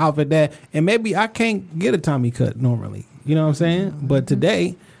 that. I'm going to my outfit that, and maybe I can't get a Tommy cut normally. You know what I'm saying? But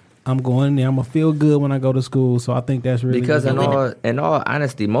today, I'm going in there. I'm gonna feel good when I go to school. So I think that's really Because good. in all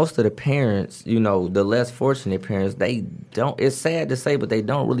honesty, most of the parents, you know, the less fortunate parents, they don't. It's sad to say, but they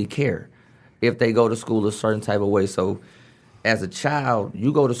don't really care if they go to school a certain type of way. So, as a child,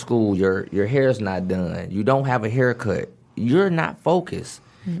 you go to school, your hair's not done. You don't have a haircut. You're not focused.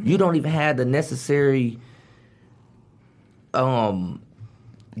 You don't even have the necessary,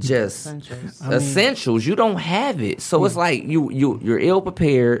 essentials. You don't have it. So it's like you're ill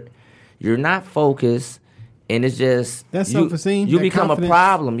prepared. you're not focused. And it's just That's self-esteem, You that become confidence. a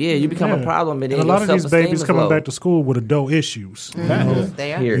problem. Yeah, you become a problem, and, And then a lot your of these self-esteem babies is coming low. back to school with adult issues.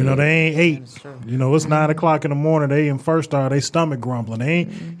 They are. Period. You know, they ain't 8. That's true. You know, it's 9 o'clock in the morning. They in first hour. They stomach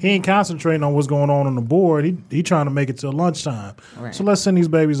grumbling. He ain't concentrating on what's going on the board. He trying to make it till lunchtime. Right. So let's send these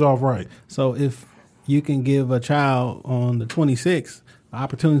babies off right. So if you can give a child on the 26th an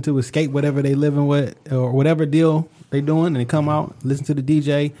opportunity to escape whatever they living with or whatever deal they doing, and they come out, listen to the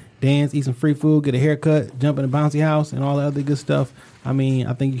DJ, dance, eat some free food, get a haircut, jump in a bouncy house, and all the other good stuff. I mean,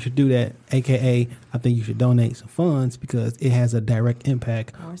 I think you should do that. AKA, I think you should donate some funds because it has a direct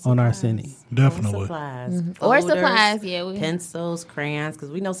impact on our city. Definitely. Or supplies. Or Folders, supplies, yeah. Pencils, crayons, because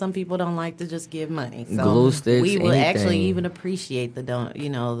we know some people don't like to just give money. So Glue sticks, we will actually anything. even appreciate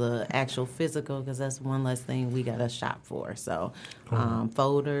the actual physical, because that's one less thing we got to shop for. So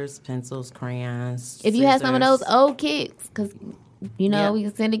folders, pencils, crayons. If you have some of those scissors. old kits, because Yep. we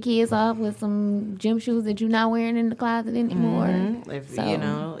can send the kids off with some gym shoes that you're not wearing in the closet anymore. If So- you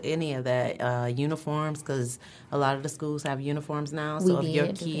know any of that, uniforms, because a lot of the schools have uniforms now. So We if your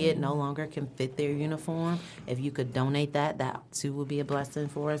did, kid no longer can fit their uniform, if you could donate that too would be a blessing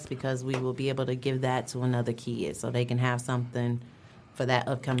for us, because we will be able to give that to another kid so they can have something for that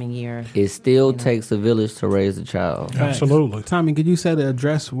upcoming year. It still takes a village to raise a child. Absolutely. Tommy, could you set an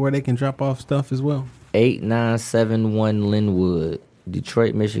address where they can drop off stuff as well? 8971 Linwood,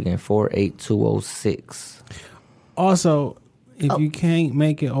 Detroit, Michigan 48206. Also, if you can't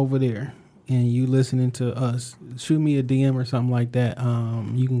make it over there and you listening to us, shoot me a DM or something like that.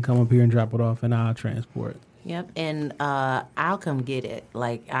 You can come up here and drop it off, and I'll transport it. Yep, and I'll come get it.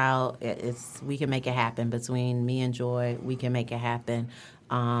 Like we can make it happen between me and Joy. We can make it happen.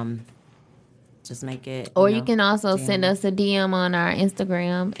 Just make it. Or know, you can also DM. send us a DM on our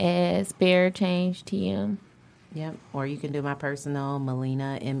Instagram at SpareChangeTM. Yep, or you can do my personal,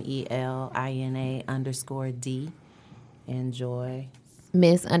 Melina, MELINA_D, and Joy.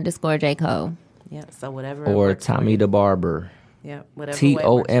 Miss_J Cole. Yep, so whatever. Or works for Tommy you. the Barber. Yep, whatever. way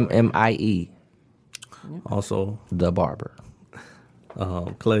works for you. TOMMIE, Also, the Barber.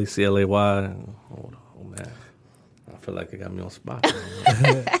 Clay, CLAY. Oh man, I feel like it got me on spot.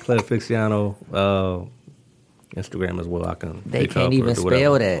 Clay Fixiano, Instagram as well. I can. They pick can't up even or do whatever.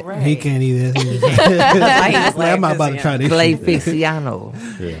 spell that. Right. He can't either. I'm not about to try this. Clay shit. Fixiano.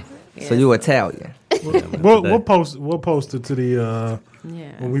 Yeah. So you Italian. We'll post it to the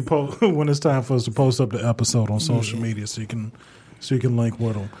Yeah. when we when it's time for us to post up the episode on social media, so you can link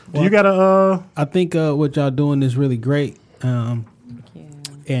with them. Do you got a I think what y'all doing is really great.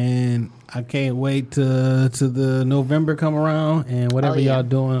 And I can't wait to the November come around, and whatever yeah. y'all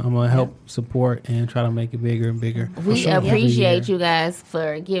doing, I'm gonna help support and try to make it bigger and bigger. We Every appreciate year. you guys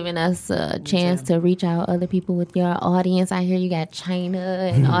for giving us a chance to reach out other people with your audience. I hear you got China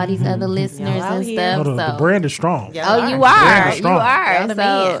and all these other listeners out and here. stuff. the So. brand is strong. Yeah. Oh, you Y'all are. You strong. are. Y'all the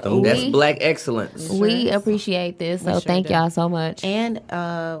man. So That's we, black excellence. we appreciate this. So sure thank do. y'all so much. And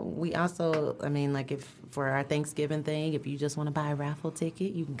we also, like if for our Thanksgiving thing, if you just want to buy a raffle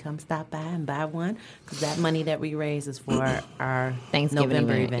ticket, you can come stop by and buy one, because that money that we raise is for our Thanksgiving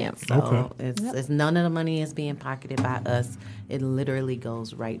November event, event. yep. So Okay. it's none of the money is being pocketed by us. It literally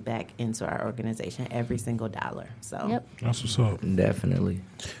goes right back into our organization, every single dollar. So Yep. That's what's up. Definitely.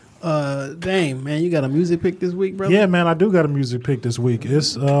 Dang, man, you got a music pick this week, brother? Yeah, man, I do got a music pick this week.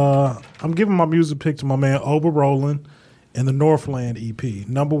 It's I'm giving my music pick to my man Oba Roland and the Northland EP.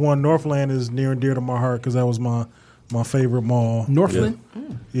 Number one, Northland is near and dear to my heart because that was my favorite mall. Northland?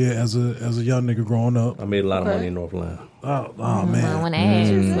 Yeah, as a young nigga growing up. I made a lot of money in Northland. Oh I man. want to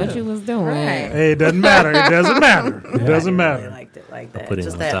ask what you was doing. Right. Hey, it doesn't matter. It doesn't matter. It doesn't I matter. liked it like that. put it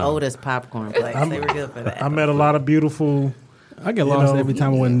Just on that top. Otis popcorn place. They were good for that. I met a lot of beautiful. I get lost know, every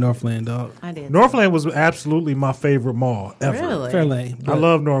time I went to Northland, dog. I did. Northland was absolutely my favorite mall ever. Really? Fairlane. I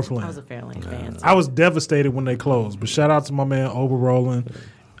love I was Northland. a Fairlane fan. I was devastated when they closed, but shout out to my man Oba Roland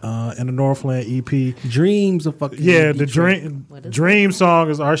and the Northland EP. Dreams of fucking Yeah, the Detroit. dream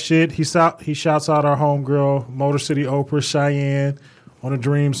song is our shit. He shouts out our homegirl, Motor City Oprah, Cheyenne, on a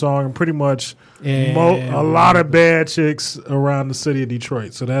dream song, and pretty much Yeah. a lot of bad chicks around the city of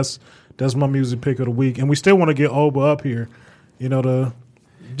Detroit. So that's my music pick of the week, and we still want to get Oba up here, to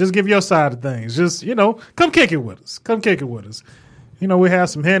just give your side of things. Just come kick it with us. Come kick it with us. We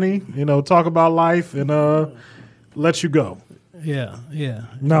have some Henny. Talk about life and let you go. Yeah.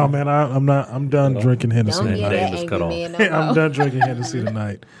 No, man, I'm not. I'm done drinking Hennessy. Don't Name get that is angry cut off. man no I'm more. done drinking Hennessy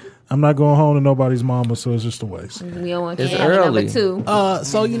tonight. I'm not going home to nobody's mama, so it's just a waste. We don't want It's to have number early. 2.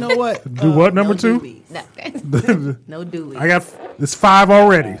 So you know what? Do what, number no two? Doobies. No Doobies. I got it's 5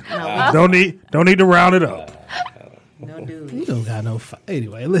 already. Don't need to round it up. No dude. You don't got no fight.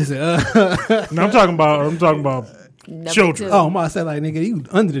 Anyway, listen. No, I'm talking about Number children. 2. Oh, my, I said like, nigga, you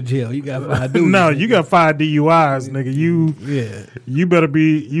under the jail. You got 5 dudes. No, you got 5 DUIs, nigga. You better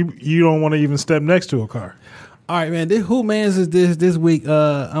be you don't want to even step next to a car. All right, man. Who mans is this week?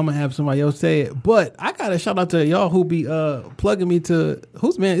 I'm gonna have somebody else say it, but I gotta shout out to y'all who be plugging me to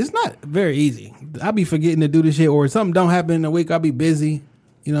who's man. It's not very easy. I be forgetting to do this shit, or something don't happen in a week. I be busy.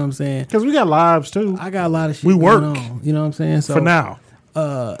 You know what I'm saying? Because we got lives too. I got a lot of shit. We work. going on, you know what I'm saying? So for now.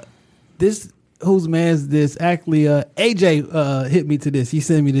 This whose man's this? Actually, AJ hit me to this. He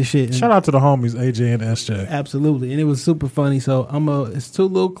sent me this shit. and- Shout out to the homies AJ and SJ. Absolutely, and it was super funny. So it's 2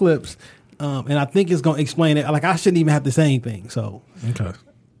 little clips, and I think it's gonna explain it. Like I shouldn't even have to say anything. So Okay.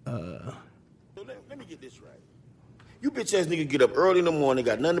 Let me get this right. You bitch ass nigga get up early in the morning,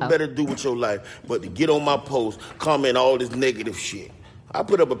 got nothing better to do with your life but to get on my post, comment all this negative shit. I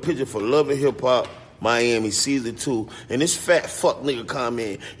put up a picture for Love and Hip Hop Miami Season 2, and this fat fuck nigga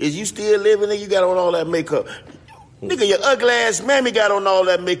comment, is you still living nigga? You got on all that makeup. Nigga, your ugly ass mammy got on all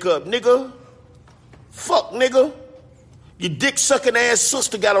that makeup, nigga. Fuck, nigga. Your dick sucking ass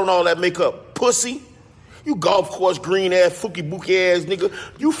sister got on all that makeup, pussy. You golf course green ass, fooky bookie ass nigga.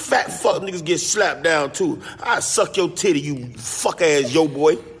 You fat fuck niggas get slapped down too. I suck your titty, you fuck ass yo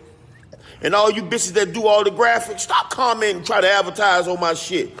boy. And all you bitches that do all the graphics, stop commenting and try to advertise on my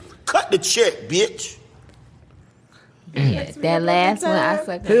shit. Cut the check, bitch. Yeah, that last one, I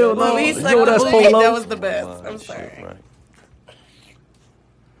sucked. Hell no. When we You sucked know that's the booty, Polo? that was the best. I'm sorry. Right.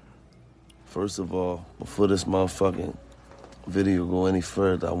 First of all, before this motherfucking video go any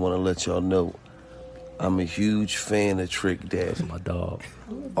further, I want to let y'all know I'm a huge fan of Trick Daddy. My dog.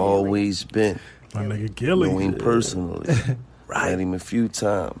 Always been. My nigga Gilly. Know him personally. Met him a few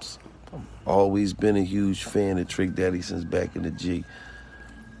times. Always been a huge fan of Trick Daddy since back in the G.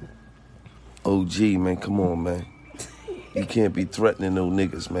 OG, man, come on, man. You can't be threatening no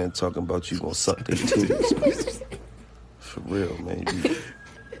niggas, man, talking about you gonna suck their titties, man. For real, man.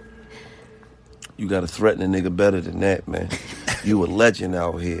 You gotta threaten a nigga better than that, man. You a legend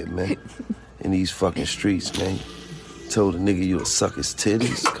out here, man. In these fucking streets, man. Told a nigga you'll suck his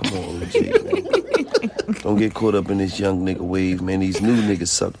titties? Come on, OG, man. Don't get caught up in this young nigga wave, man. These new niggas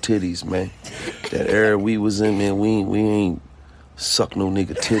suck titties, man. That era we was in, man, we ain't suck no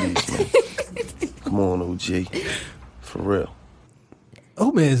nigga titties, man. Come on, OG. For real.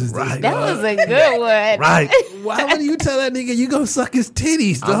 who man's is this? Right. That was a good one. Right. Why would you tell that nigga you gonna suck his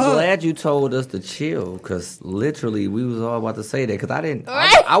titties, I'm dog? glad you told us to chill, because literally we was all about to say that, because I didn't,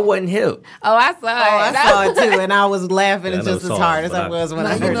 Right. I wasn't hip. Oh, I saw it. I saw it too, and I was laughing Yeah, I know just as songs, hard as but I was when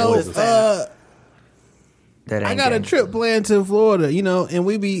Now, I you heard know, this sound. That I ain't got a gangsta. trip planned to Florida, you know, and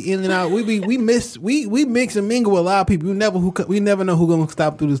we be in and out. We mix and mingle with a lot of people. We never know who gonna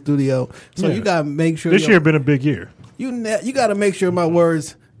stop through the studio. So Yeah. you gotta make sure This year been a big year. you gotta make sure my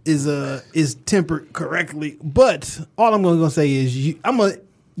words is tempered correctly. But all I'm gonna say is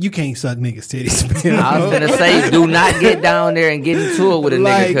you can't suck niggas titties, man. I was gonna say, do not get down there and get into it with a nigga,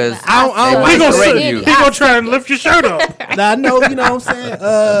 Like, because I don't- they He might gonna, threaten say, you. he gonna try and lift your shirt up. Now, I know, you know what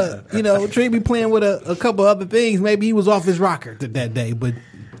I'm saying? Trey be playing with a couple other things. Maybe he was off his rocker that day, but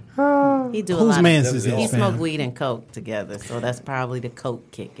He do a whose lot man's of, is he this, smoke fam? weed and coke together, so that's probably the coke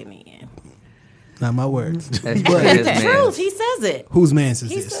kicking in. not my words. That's But his The man. truth, he says it. whose man's is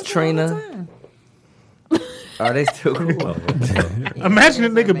He this? says it all the Trina. time. Are they still cool? Imagine a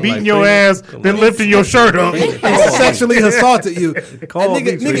nigga beating your ass, then lifting your shirt up. Sexually assaulted you. Call That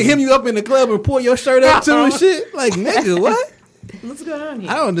me, nigga Trina. hem you up in the club and pull your shirt up too and shit. Like, nigga, what? What's going on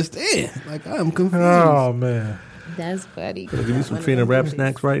here? I don't understand. Like, I'm confused. Oh man, That's funny. Give me some Trina rap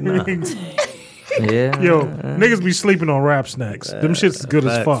snacks right now. Yeah. yo, niggas be sleeping on rap snacks. Them shit's is good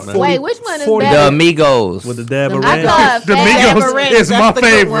as Facts, fuck. man. Wait, which one is 40 The better? Amigos. With the dab of I ranch. thought The Fab- Migos Ranch, is my that's the good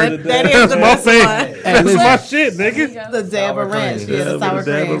favorite. one. That is That's the my best favorite. one. That's listen. my shit, nigga. The dab of ranch, yeah, the Yeah, sour with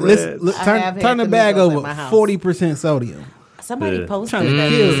the dab cream. of Let's, ranch. I have turn had the the bag Migos over. at my house. 40% sodium. Somebody Yeah. posted Trying to that.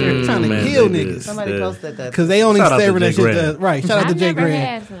 kill, trying to Man, kill they did. niggas. Somebody Yeah. posted that. Because they only Shout out to savor that Jay shit. Grant. Right. Shout out to I've Jay never Grant.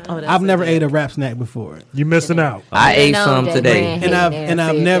 had some. Oh, that's I've so never good. ate a rap snack before. You missing out. I ate know some Jay today Grant And I've- hate and them,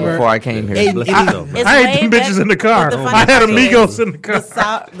 I've said never- before I came here. Ate- Bless ate- yourself, man. It's I ate way them better- bitches in the car. but the I had funny thing Amigos is, in the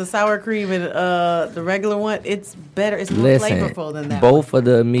car. The sour cream and the regular one, it's better. It's more Listen, flavorful than that. both of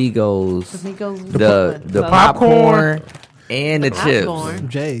the Amigos, Amigos, the popcorn and the chips. popcorn.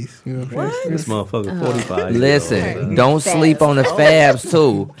 J's. You know what I'm saying? This motherfucker 45. Listen, don't sleep on the Fabs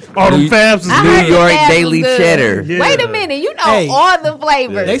too. All them New- Fabs is I New heard good. York Fab was Daily good. Cheddar. Yeah. Wait a minute, you know Hey. all the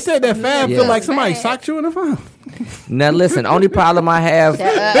flavors. They said that Fab Yeah. feel like somebody socked you in the phone. Now listen, only problem I have. Shut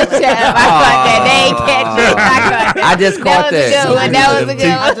up. I caught that. They ain't catch it. I just caught that. That was a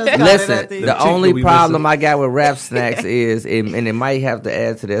good one. Listen, the that only we problem missing. I got with Rap Snacks is, and it might have to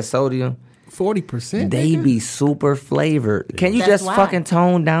add to their sodium. 40%. They be super flavored. Can you That's just why. fucking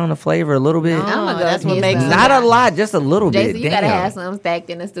tone down the flavor a little bit? I'm gonna go that's what get makes some. it- Not a lot, just a little Jason, bit. you gotta Damn. have some stacked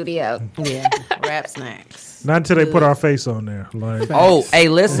in the studio. Yeah, Rap Snacks. Not until they put our face on there. Like Oh, hey,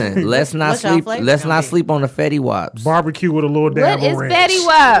 listen. Let's not What's y'all sleep. flavor Let's gonna not be? sleep on the Fetty Wops. barbecue with a little What dab is of ranch. Betty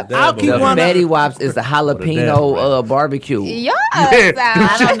Wap? I'll keep The one. Fetty Wops is the jalapeno barbecue. Y'all I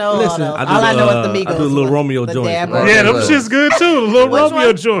sound. don't know Listen, all those. I do, All I know is the Migos. I do a little one. Romeo The joint. dab bro. of- Yeah, them Look. shit's good too. The little Which Romeo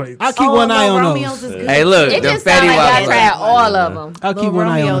one? joints. I'll keep one eye on Romeo's those. is good. Hey, look, It the just sound Fetty like y'all Wops. tried all of them. I'll keep Little one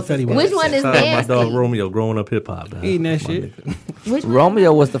eye on the Romeo's is Fetty good. Wap. Which one is Shout out my dog nasty? Romeo growing up hip hop. man. Eating that My shit. nigga. Which one?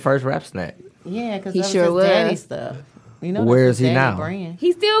 Romeo was the first rap snack. Yeah, because He that sure was his daddy was. stuff. You know, Where that's is he his daddy now? Brand.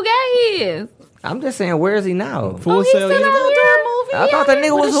 He still got his. I'm just saying, where is he now? Full He's sale. still yeah. out here. I thought that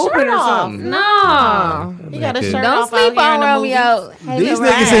nigga was hooping or something. No. He got a shirt Don't off sleep out on here in the Romeo. Hey, These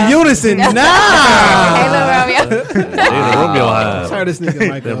little niggas Romeo. in unison. Nah. Hey, little Romeo. They the Romeo high. Turn this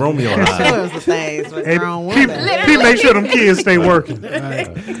nigga mic That on. Romeo movies. high. Shows the things with Hey, grown P, women. P make sure them kids stay working.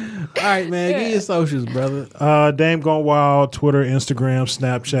 All right, man. Give your socials, brother. Dame Gone Wild, Twitter, Instagram,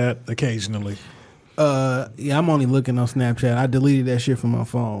 Snapchat, occasionally. Yeah, I'm only looking on Snapchat. I deleted that shit from my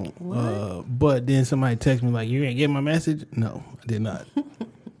phone. But then somebody texted me like, "You ain't get my message?" No, I did not.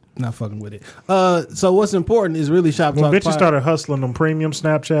 Not fucking with it. So what's important is really Shop When Talk. bitches Pod- started hustling them premium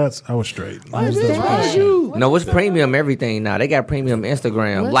Snapchats, I was straight. No, it's premium everything now. They got premium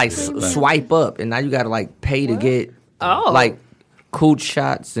Instagram. What's like premium? swipe up, and now you gotta like pay to get like cooch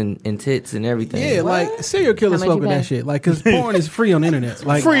shots and tits and everything. Yeah, like serial killers How much fuck you with that pay? shit. Like, cause porn is free on the internet.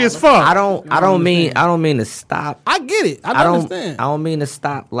 Like, Free as fuck. I don't mean to stop. I get it. I I understand. don't mean to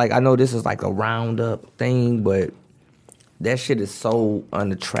stop. Like I know this is like a roundup thing, but that shit is so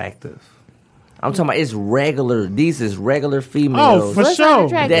unattractive. I'm talking about it's regular. These is regular Oh, females for What's sure.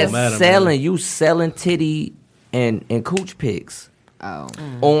 unattractive? that's Madam, you selling titty and cooch pics Oh.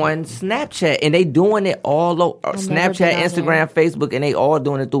 on Snapchat, and they doing it all over never Snapchat, been on Instagram, Facebook, and they all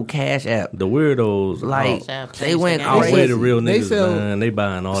doing it through Cash App. The weirdos. Like Snapchat they went changed the I'll game. say the crazy. real They niggas, sell- man. They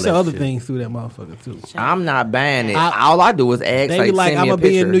buying all So that other shit. things through that motherfucker too. I'm not buying it. Shop. All I do is ask. They be like, send I'm me a gonna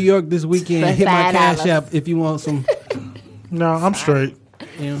be in picture. New York this weekend. For Hit my $5. Cash App if you want some. No, I'm straight.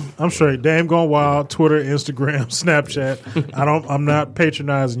 You know. I'm straight. Dame Gone Wild, Twitter, Instagram, Snapchat. I'm not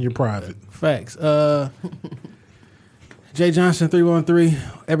patronizing your private. Facts. Jay Johnson 313,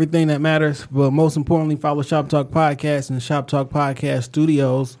 everything that matters. But most importantly, follow Shop Talk Podcast and Shop Talk Podcast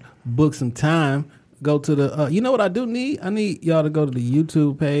Studios. Book some time. Go to the. You know what I do need? I need y'all to go to the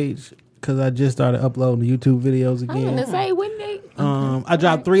YouTube page because I just started uploading the YouTube videos I'm gonna again. say, when they? I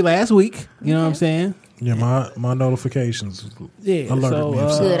dropped 3 last week. You know what I'm saying? Yeah, my notifications Yeah. alerted So me. of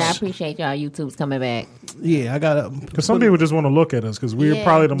something. Good. I appreciate y'all YouTube's coming back. yeah, I got Because some people just want to look at us because we're Yeah.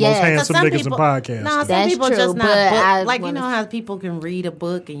 probably the most Yeah. 'Cause handsome some niggas people- in podcasts. No, some That's people true, just but not I book. Like you wanna- know how people can read a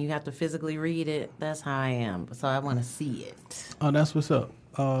book and you have to physically read it. That's how I am. So I want to see it. Oh, that's what's up.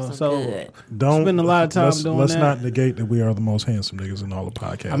 So So good. Don't spend a lot of time let's, doing let's that. not negate that we are the most handsome niggas in all the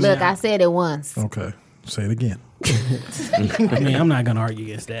podcasts. Look, I said it once. Okay, say it again. I mean, I'm not gonna argue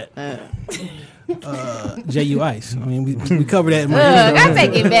against that. J.U. Ice. I mean, we covered that in my Look, I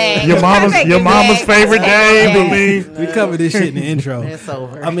take it back. Your I take mama's it back. favorite Dave. I mean, we covered this shit in the intro. It's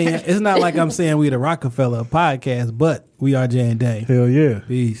over. I mean, it's not like I'm saying we the Rockefeller podcast, but we are J and Day. hell yeah.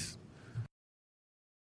 Peace.